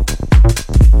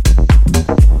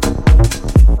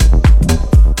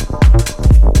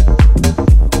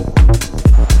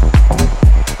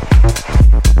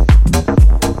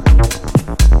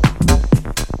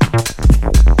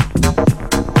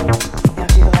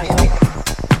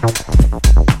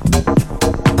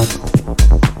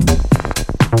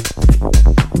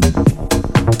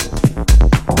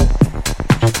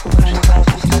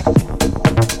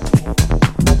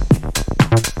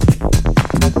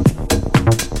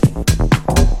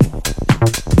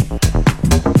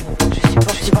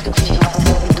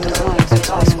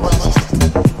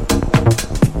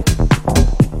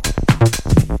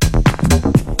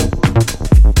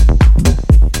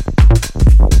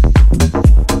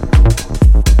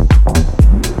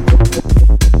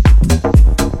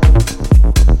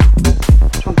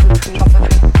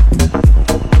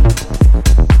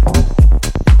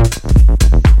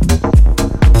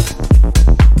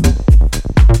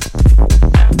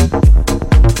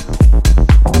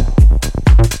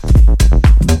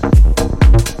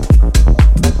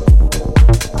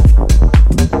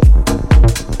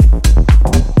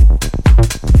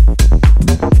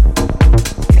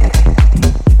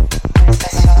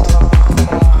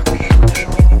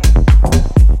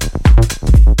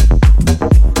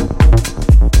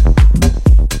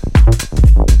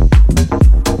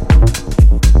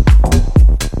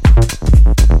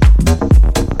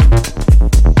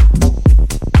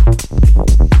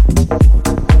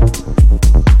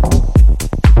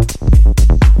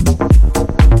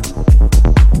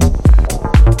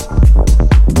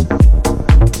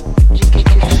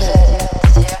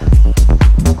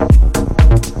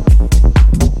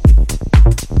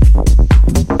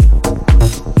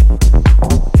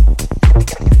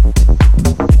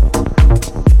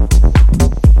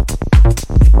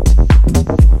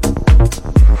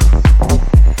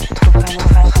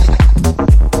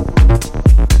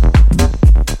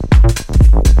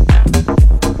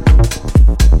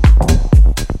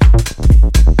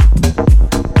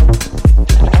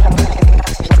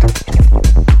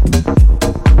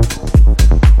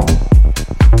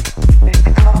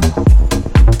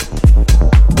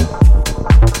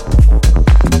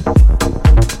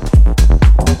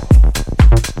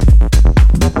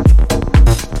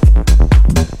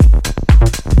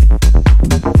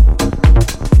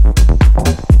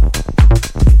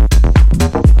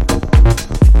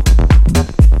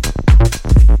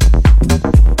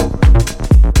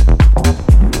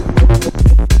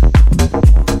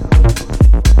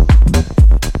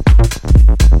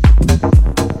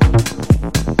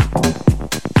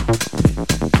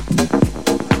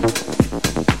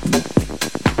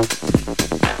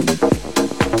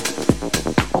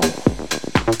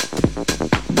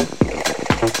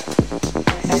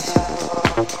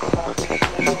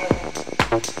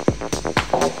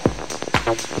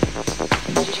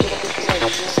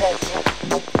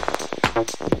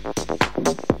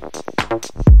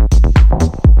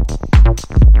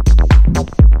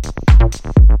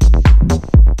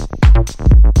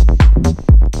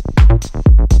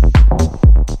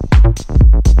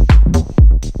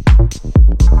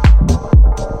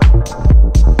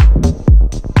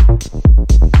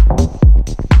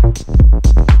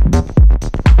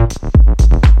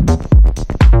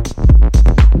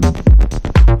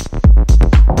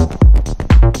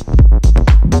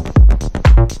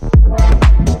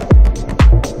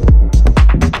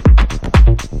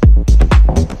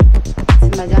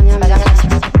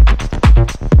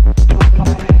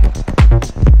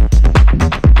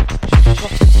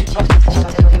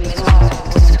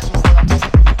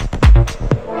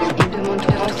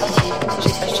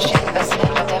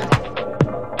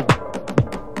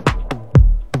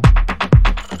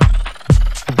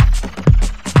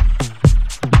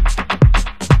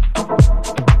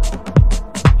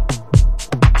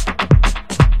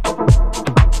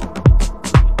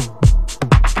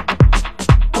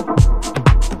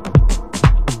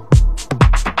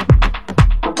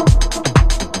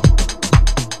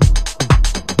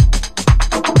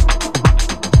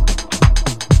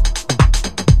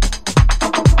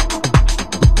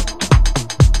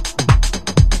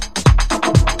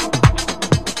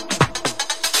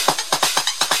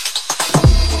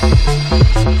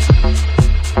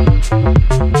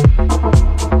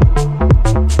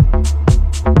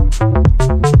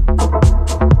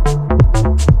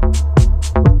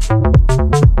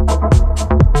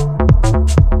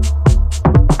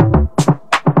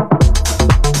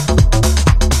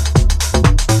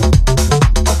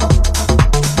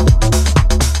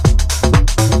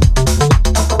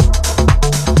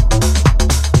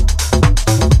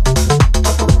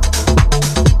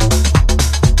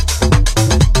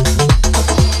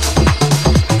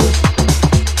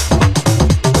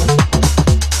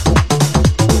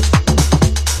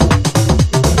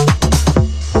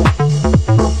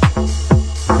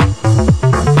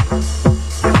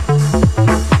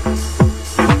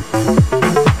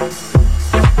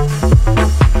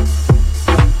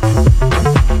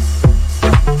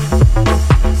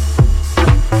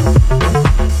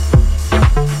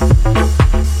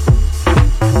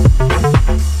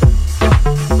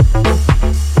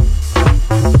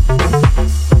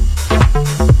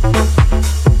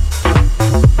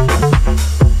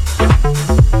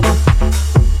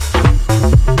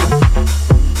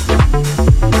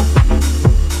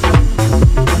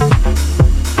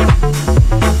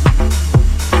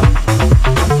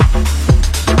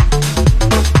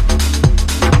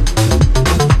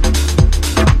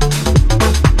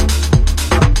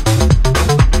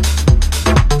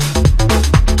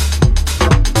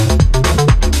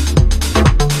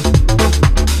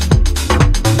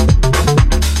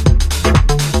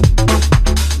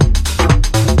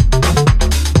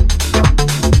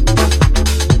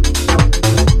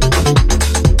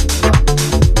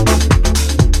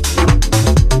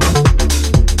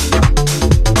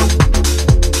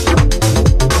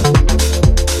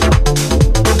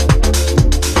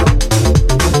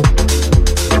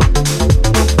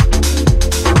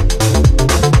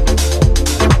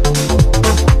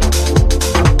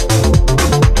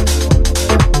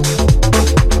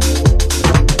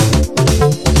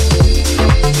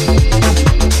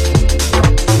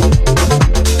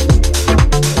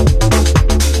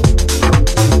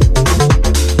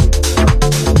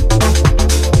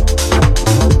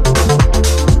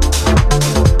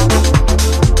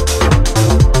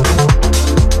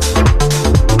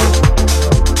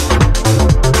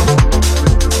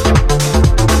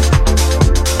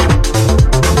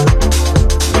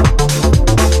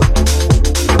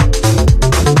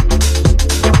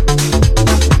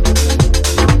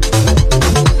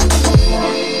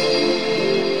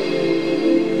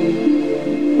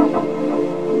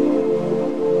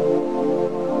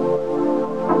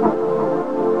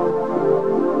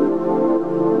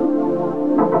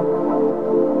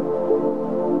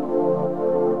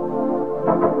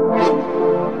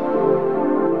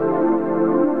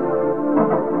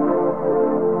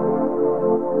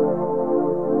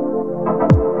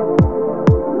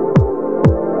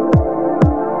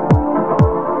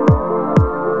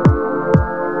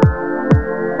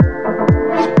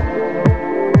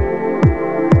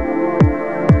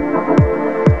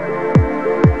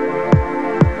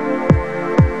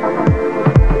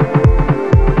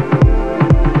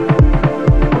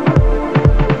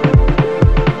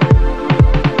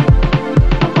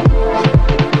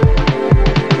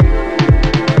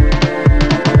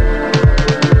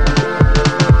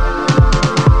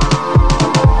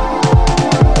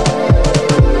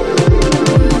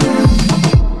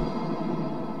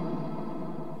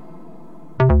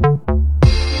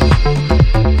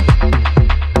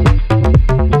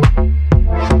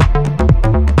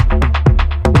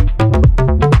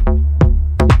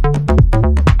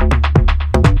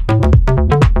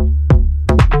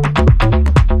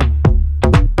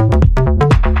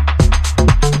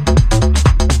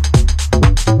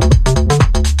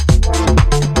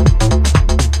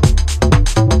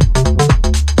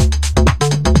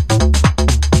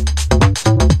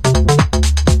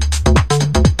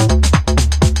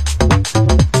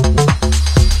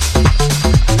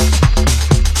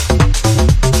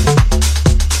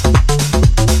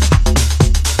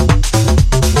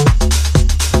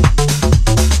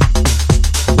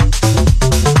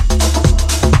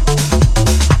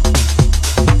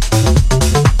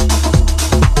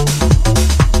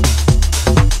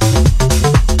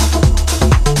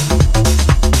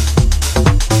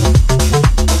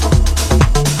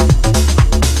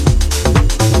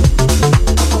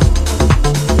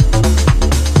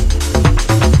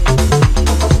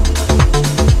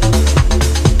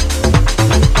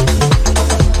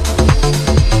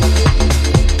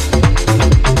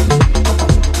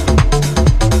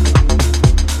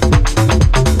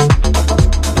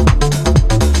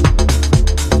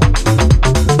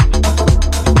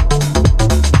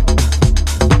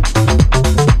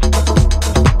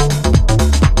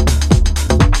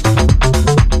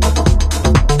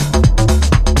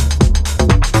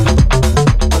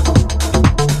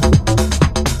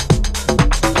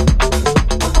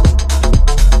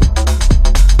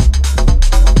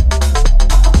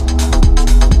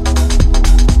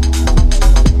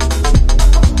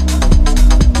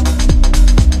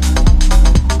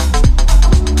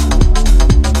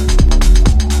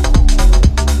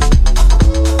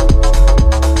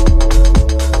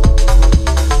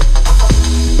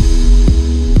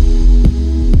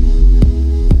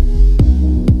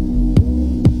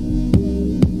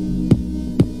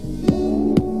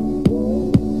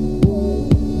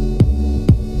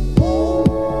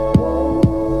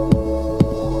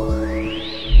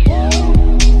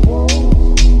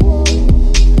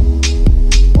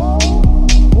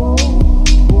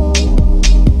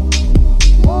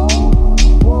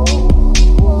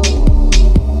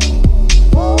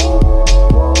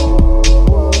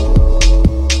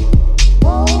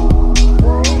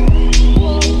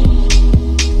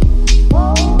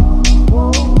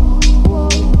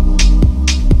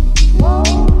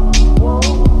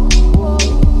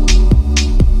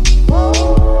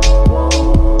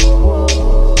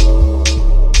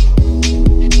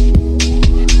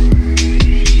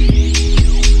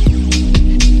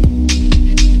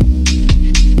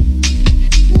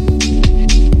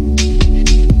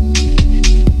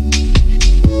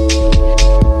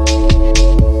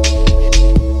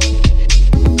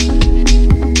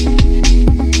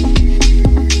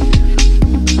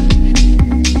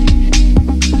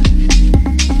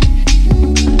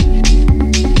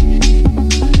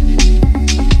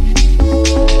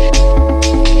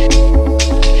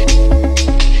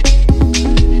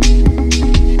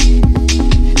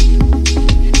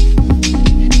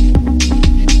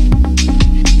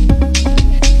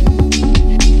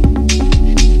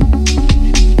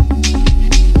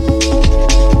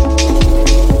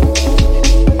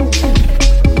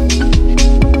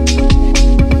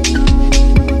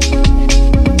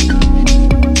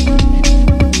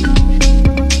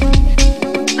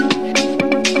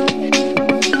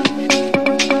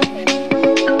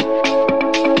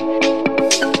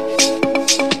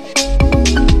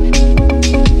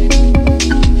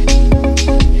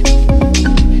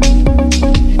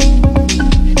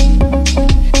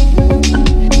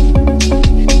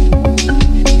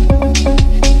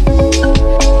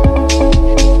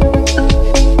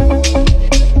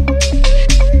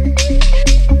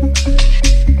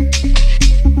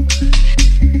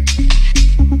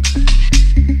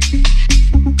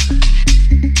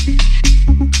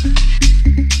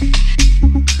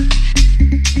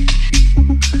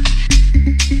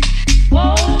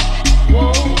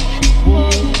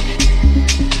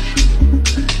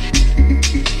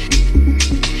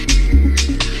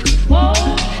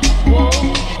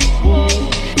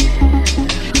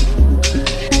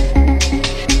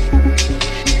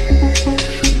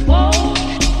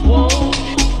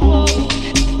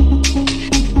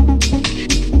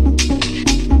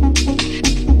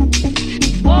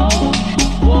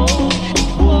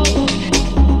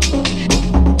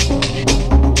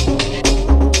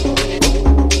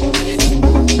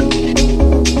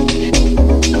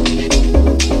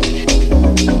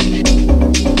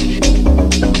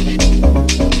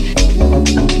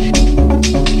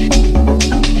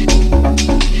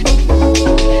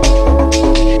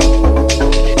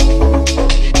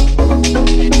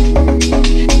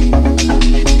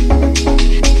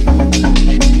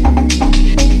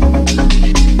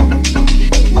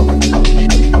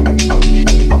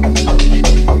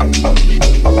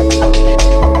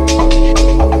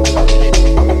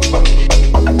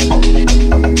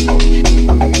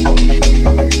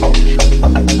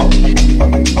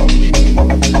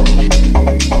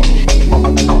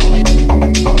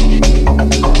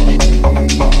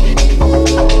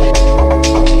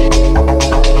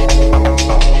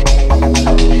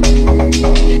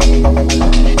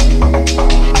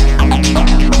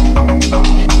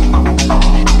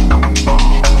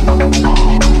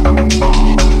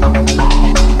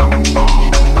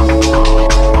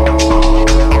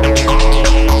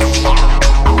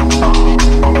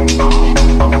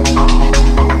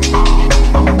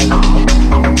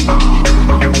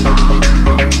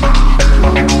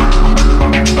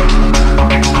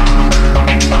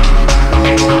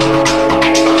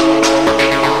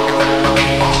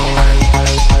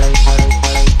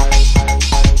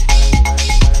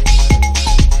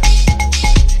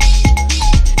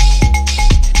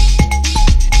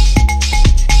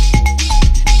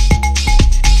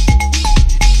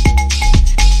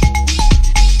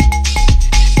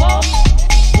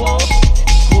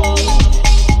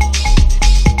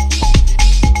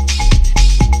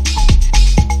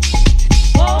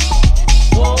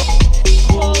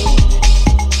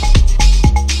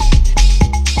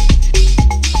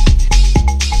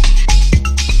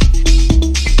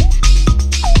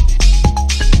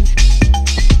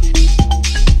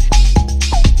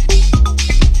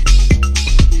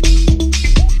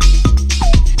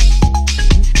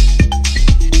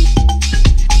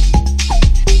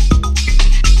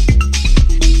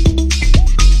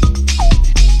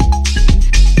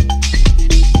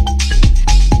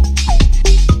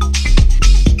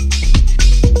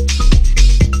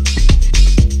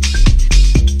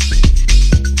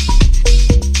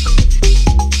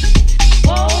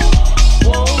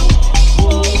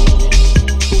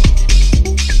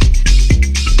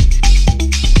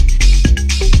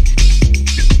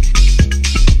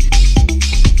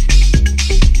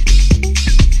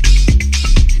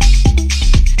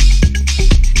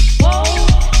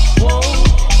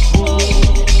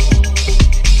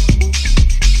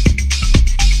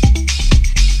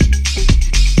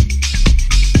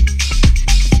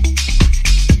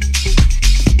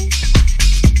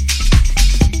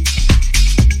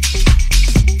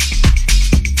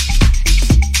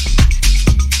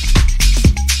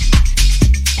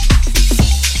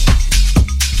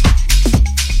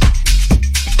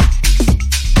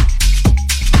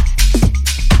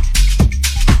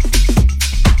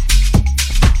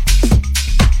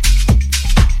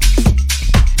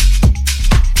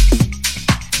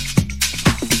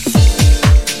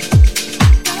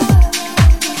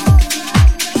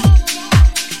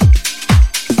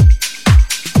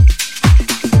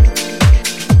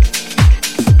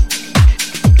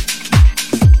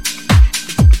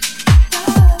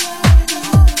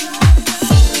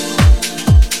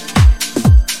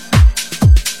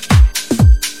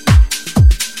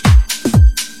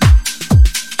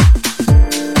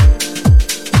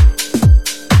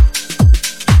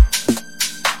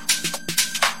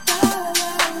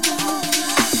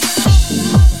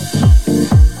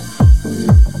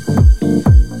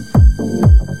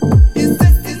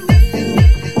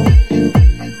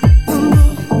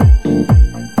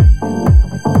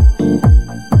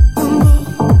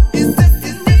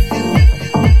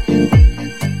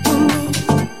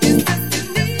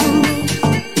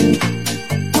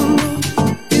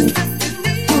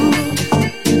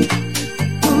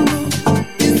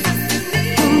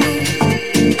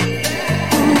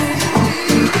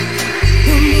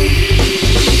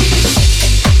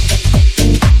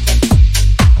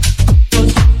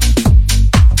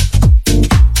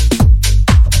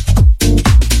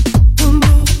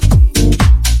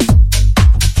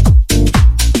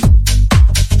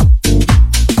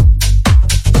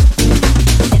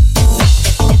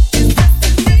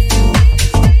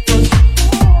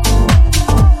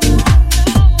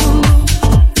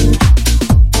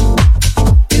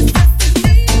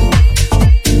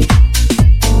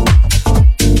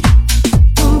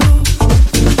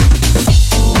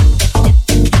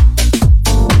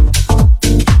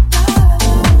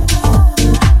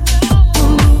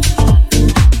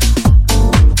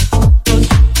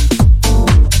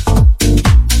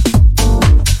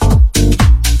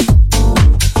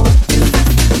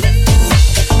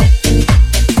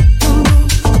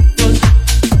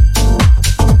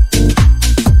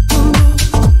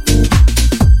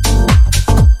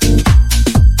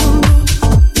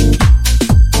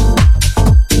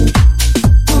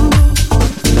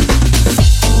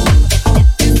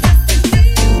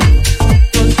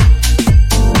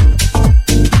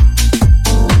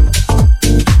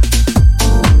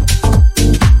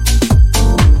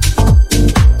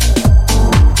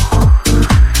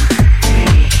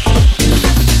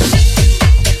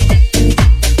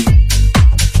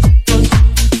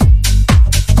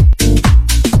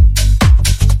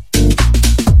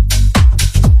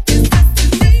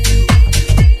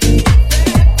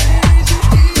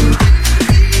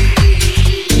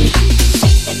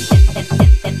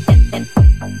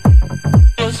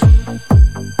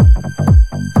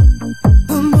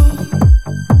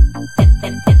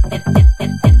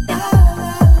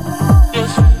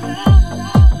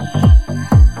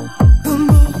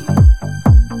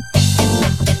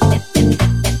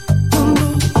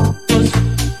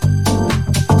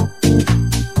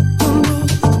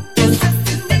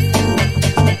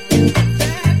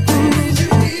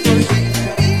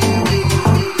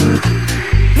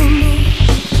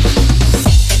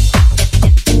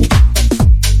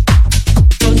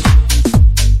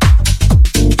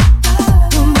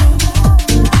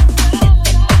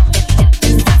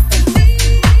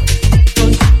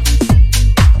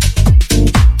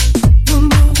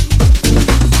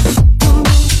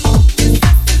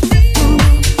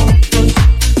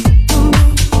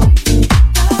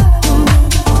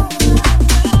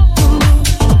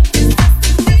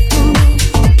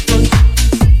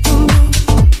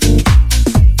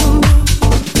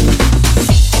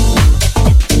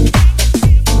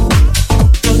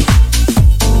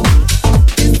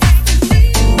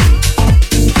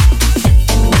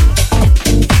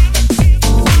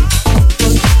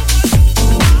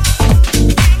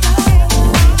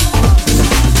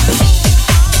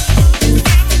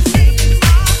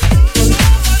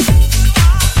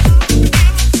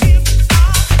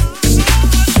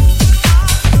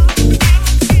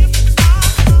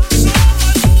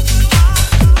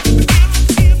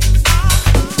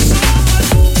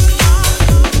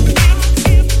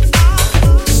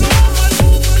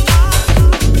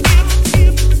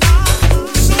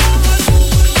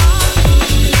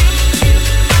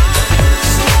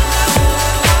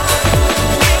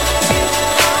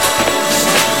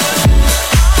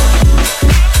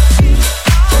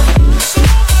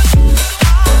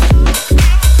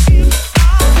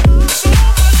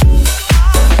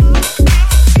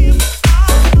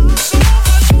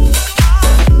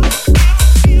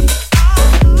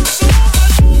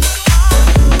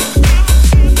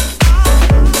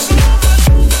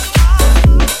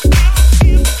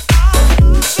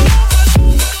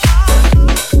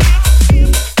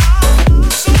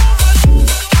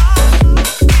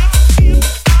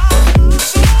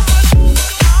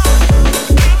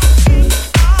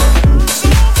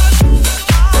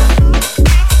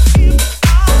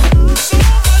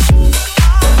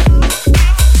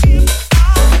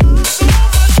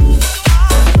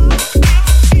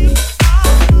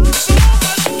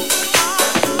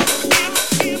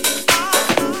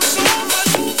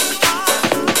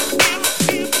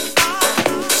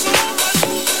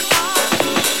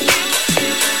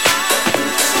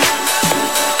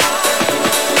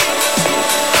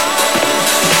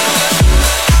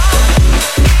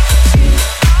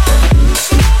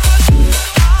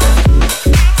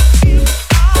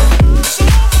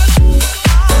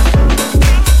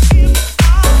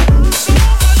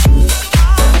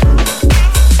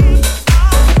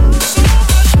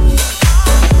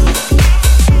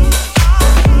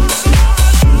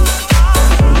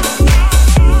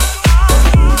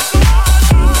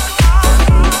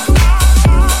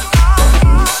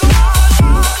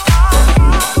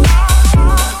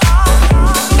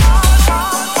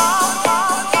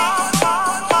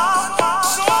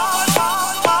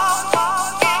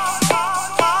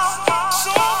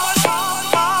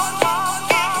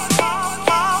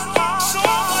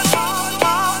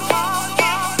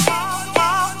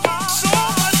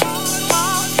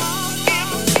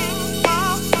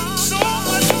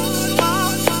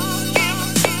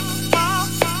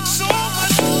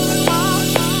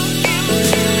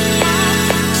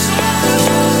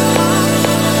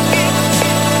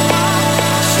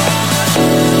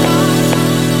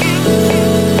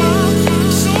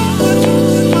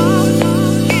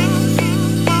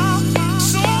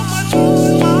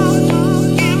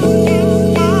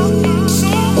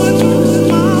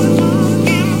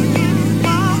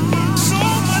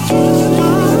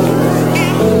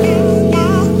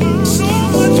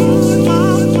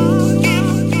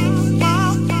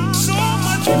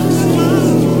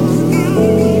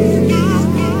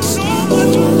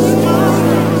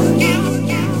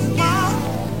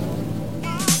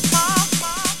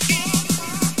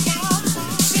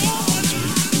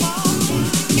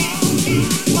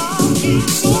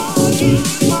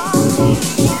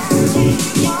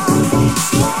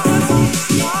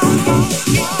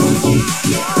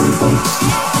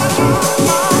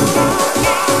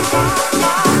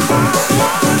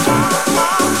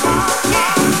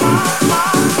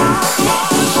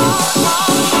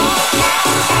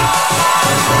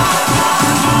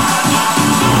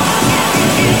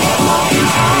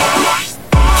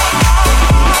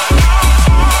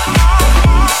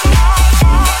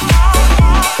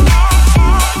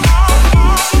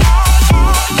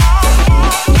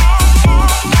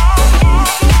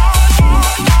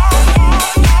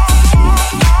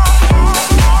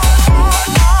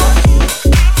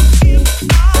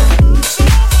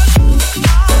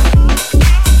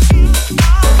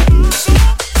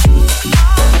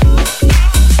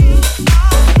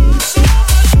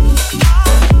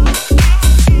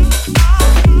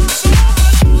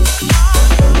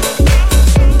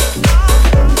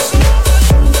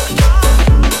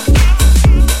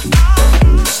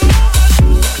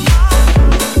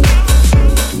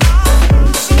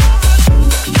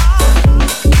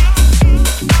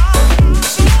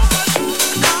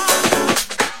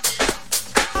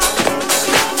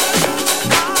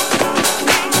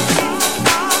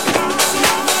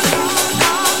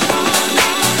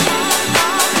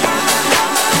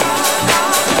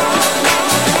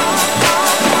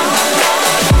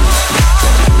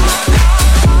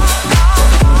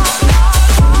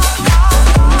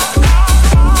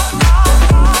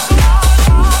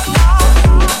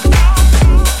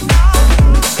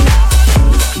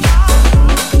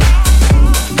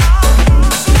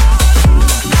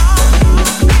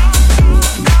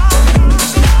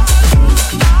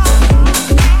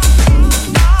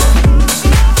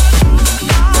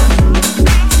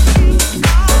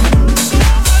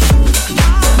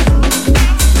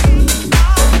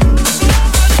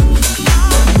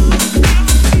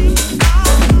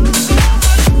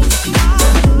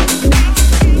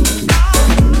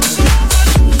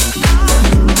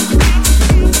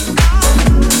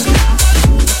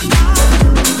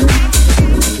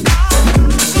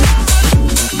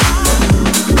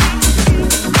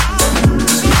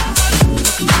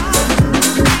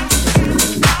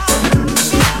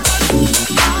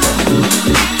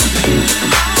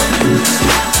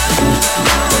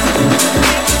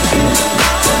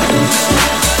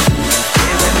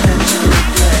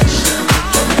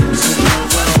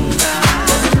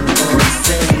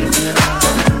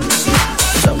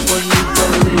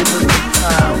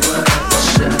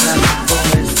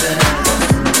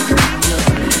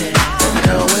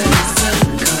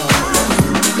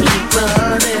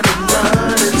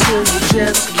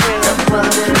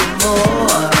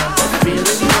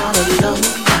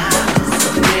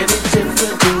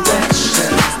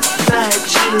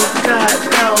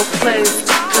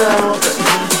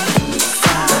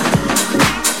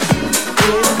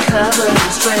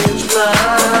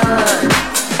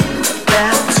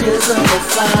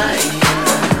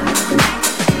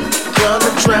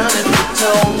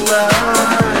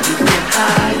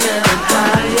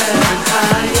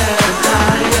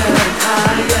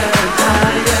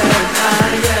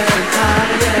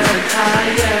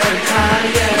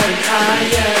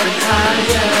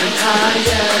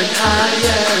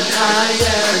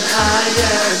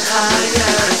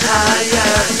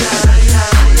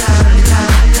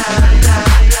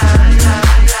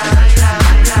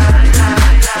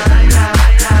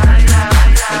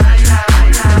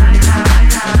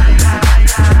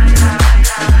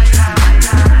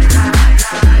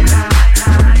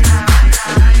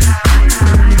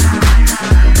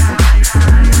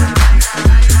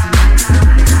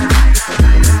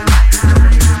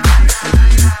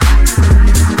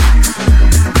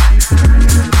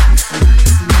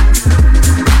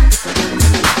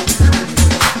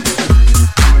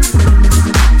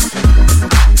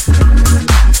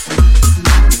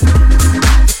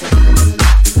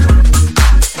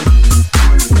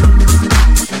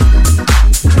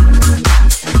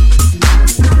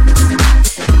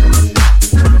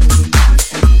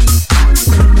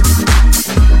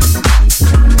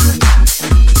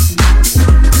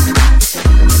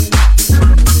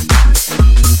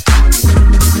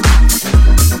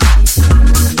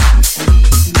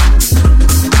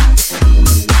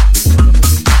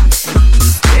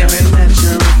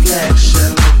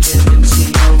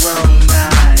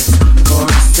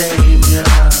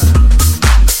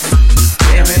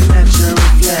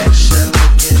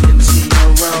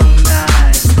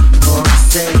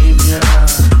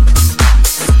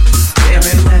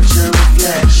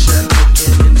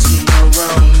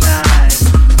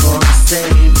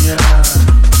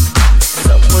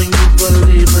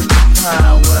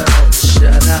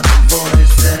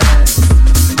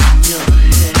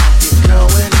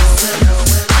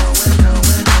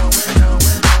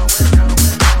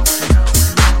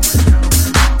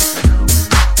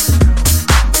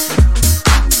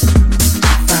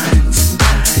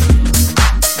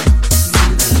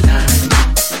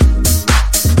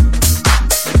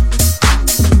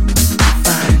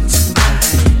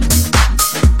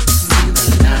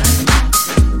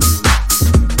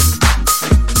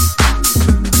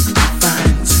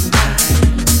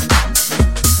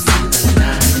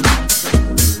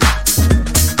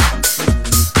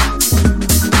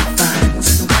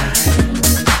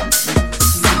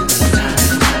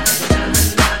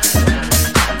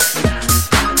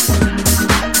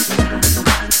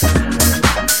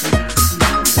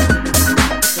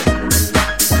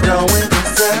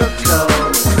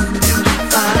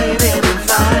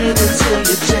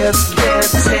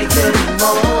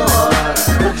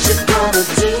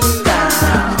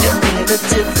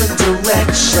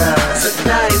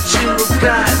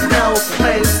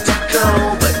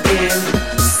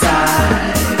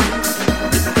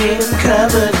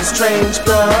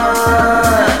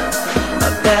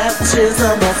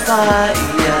 fire.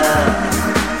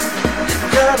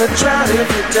 Gonna drown if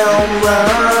you don't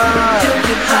run. You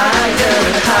get higher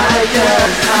and higher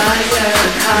and higher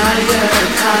and higher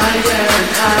and higher and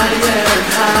higher and higher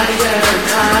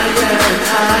and higher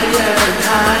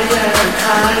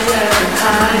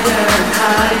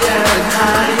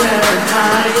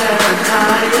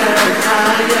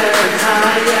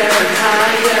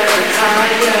higher and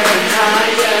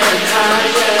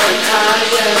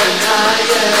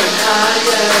higher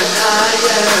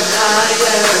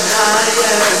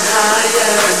and higher and higher and higher and higher and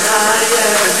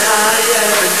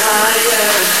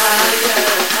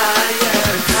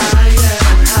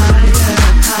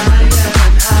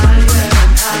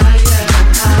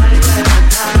higher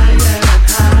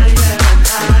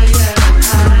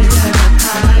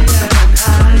and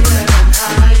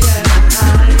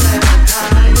higher and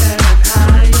higher and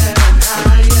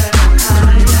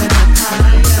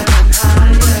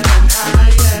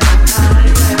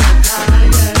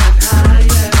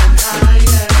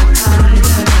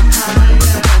higher.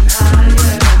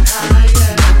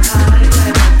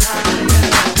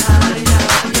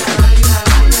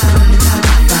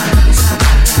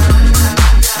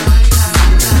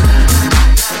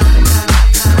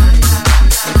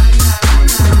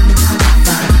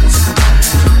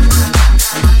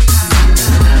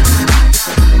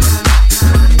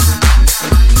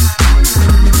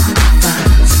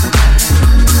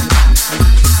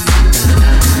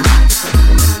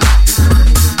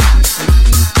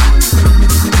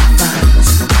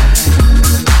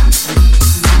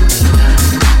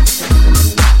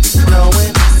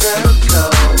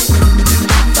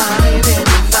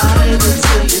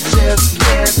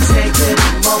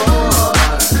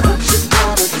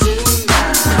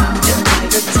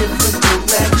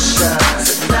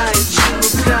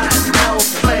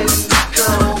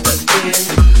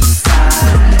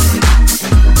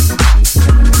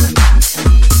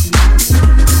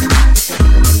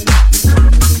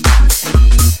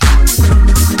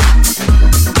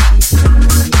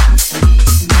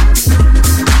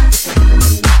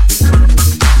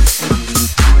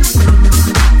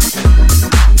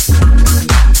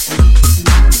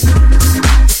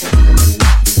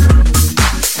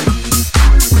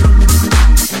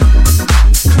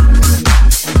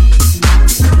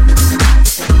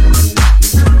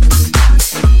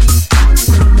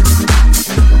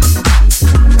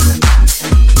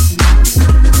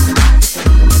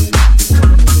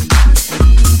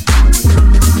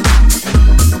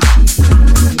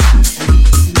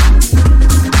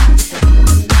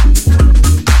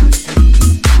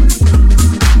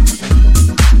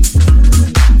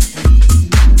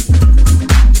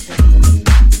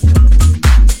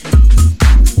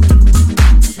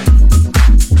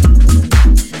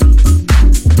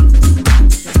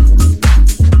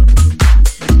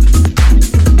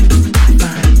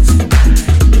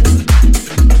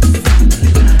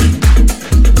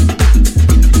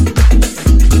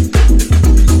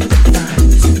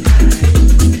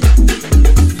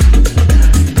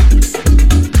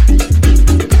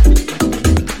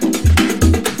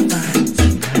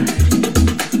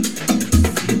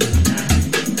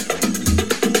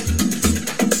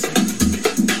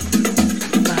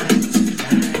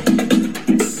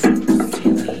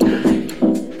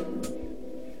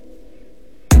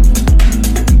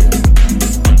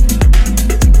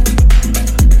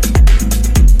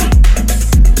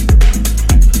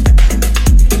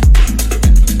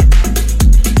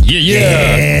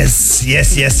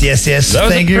 That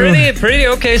was Thank a you. pretty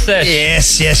okay set.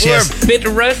 Yes. We're a bit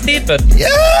rusty, but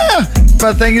Yeah,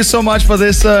 but thank you so much for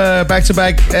this back to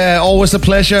back. Always a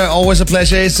pleasure.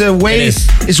 It's It is.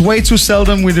 It's way too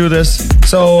seldom we do this.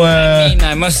 So I mean,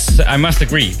 I must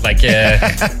agree. Like,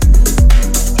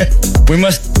 we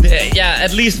must,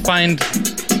 at least find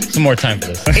some more time for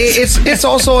this. it's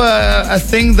also a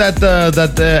thing that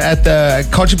at the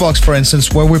Culture Box, for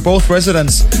instance, where we're both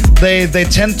residents, they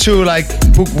tend to like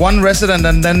book one resident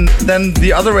and then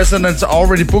the other residents are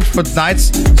already booked for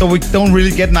nights, so we don't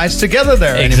really get nights together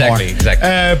there anymore.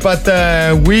 Exactly. But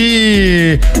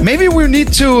we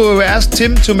need to ask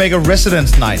Tim to make a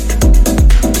residence night.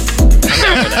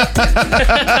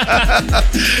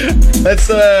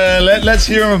 Let's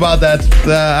hear him about that.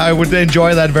 I would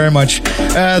enjoy that very much.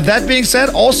 That being said,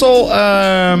 also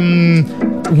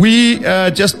we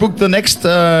just booked the next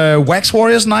Wax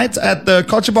Warriors night at the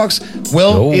Culture Box.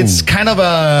 Well, it's kind of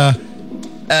a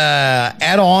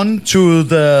add-on to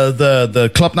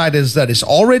the club night that is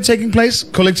already taking place.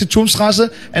 Collective Turmstrasse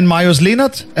and Marius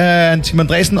Lehnert and Tim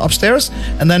Andresen upstairs,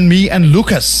 and then me and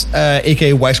Lucas,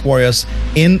 aka Wax Warriors,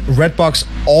 in Redbox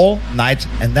all night,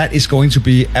 and that is going to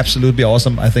be absolutely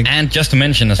awesome, I think. And just to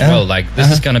mention as well, like this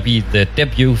is gonna be the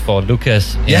debut for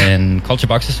Lucas in Culture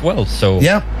Box as well. So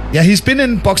yeah, he's been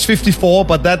in box 54,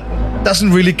 but that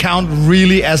doesn't really count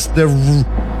really as the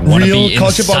real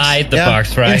Culture Box. Inside the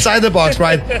box, right? Inside the box,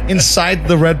 right? Inside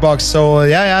the red box. So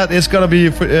it's gonna be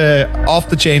off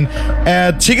the chain.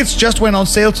 Tickets just went on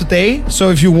sale today, so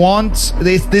if you want,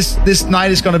 this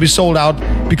night is gonna be sold out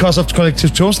because of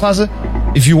Collective Turmstrasse.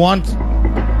 If you want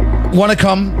to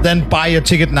come, then buy your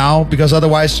ticket now, because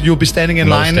otherwise you'll be standing in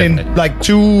line definitely. in like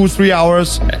 2-3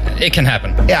 hours. It can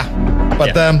happen. Yeah.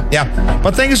 But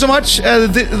but thank you so much.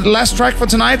 The last track for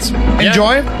tonight.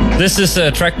 Enjoy. This is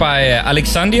a track by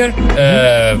Alexander.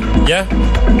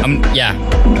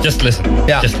 Just listen.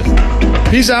 Yeah. Just listen.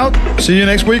 Peace out. See you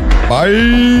next week.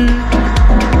 Bye.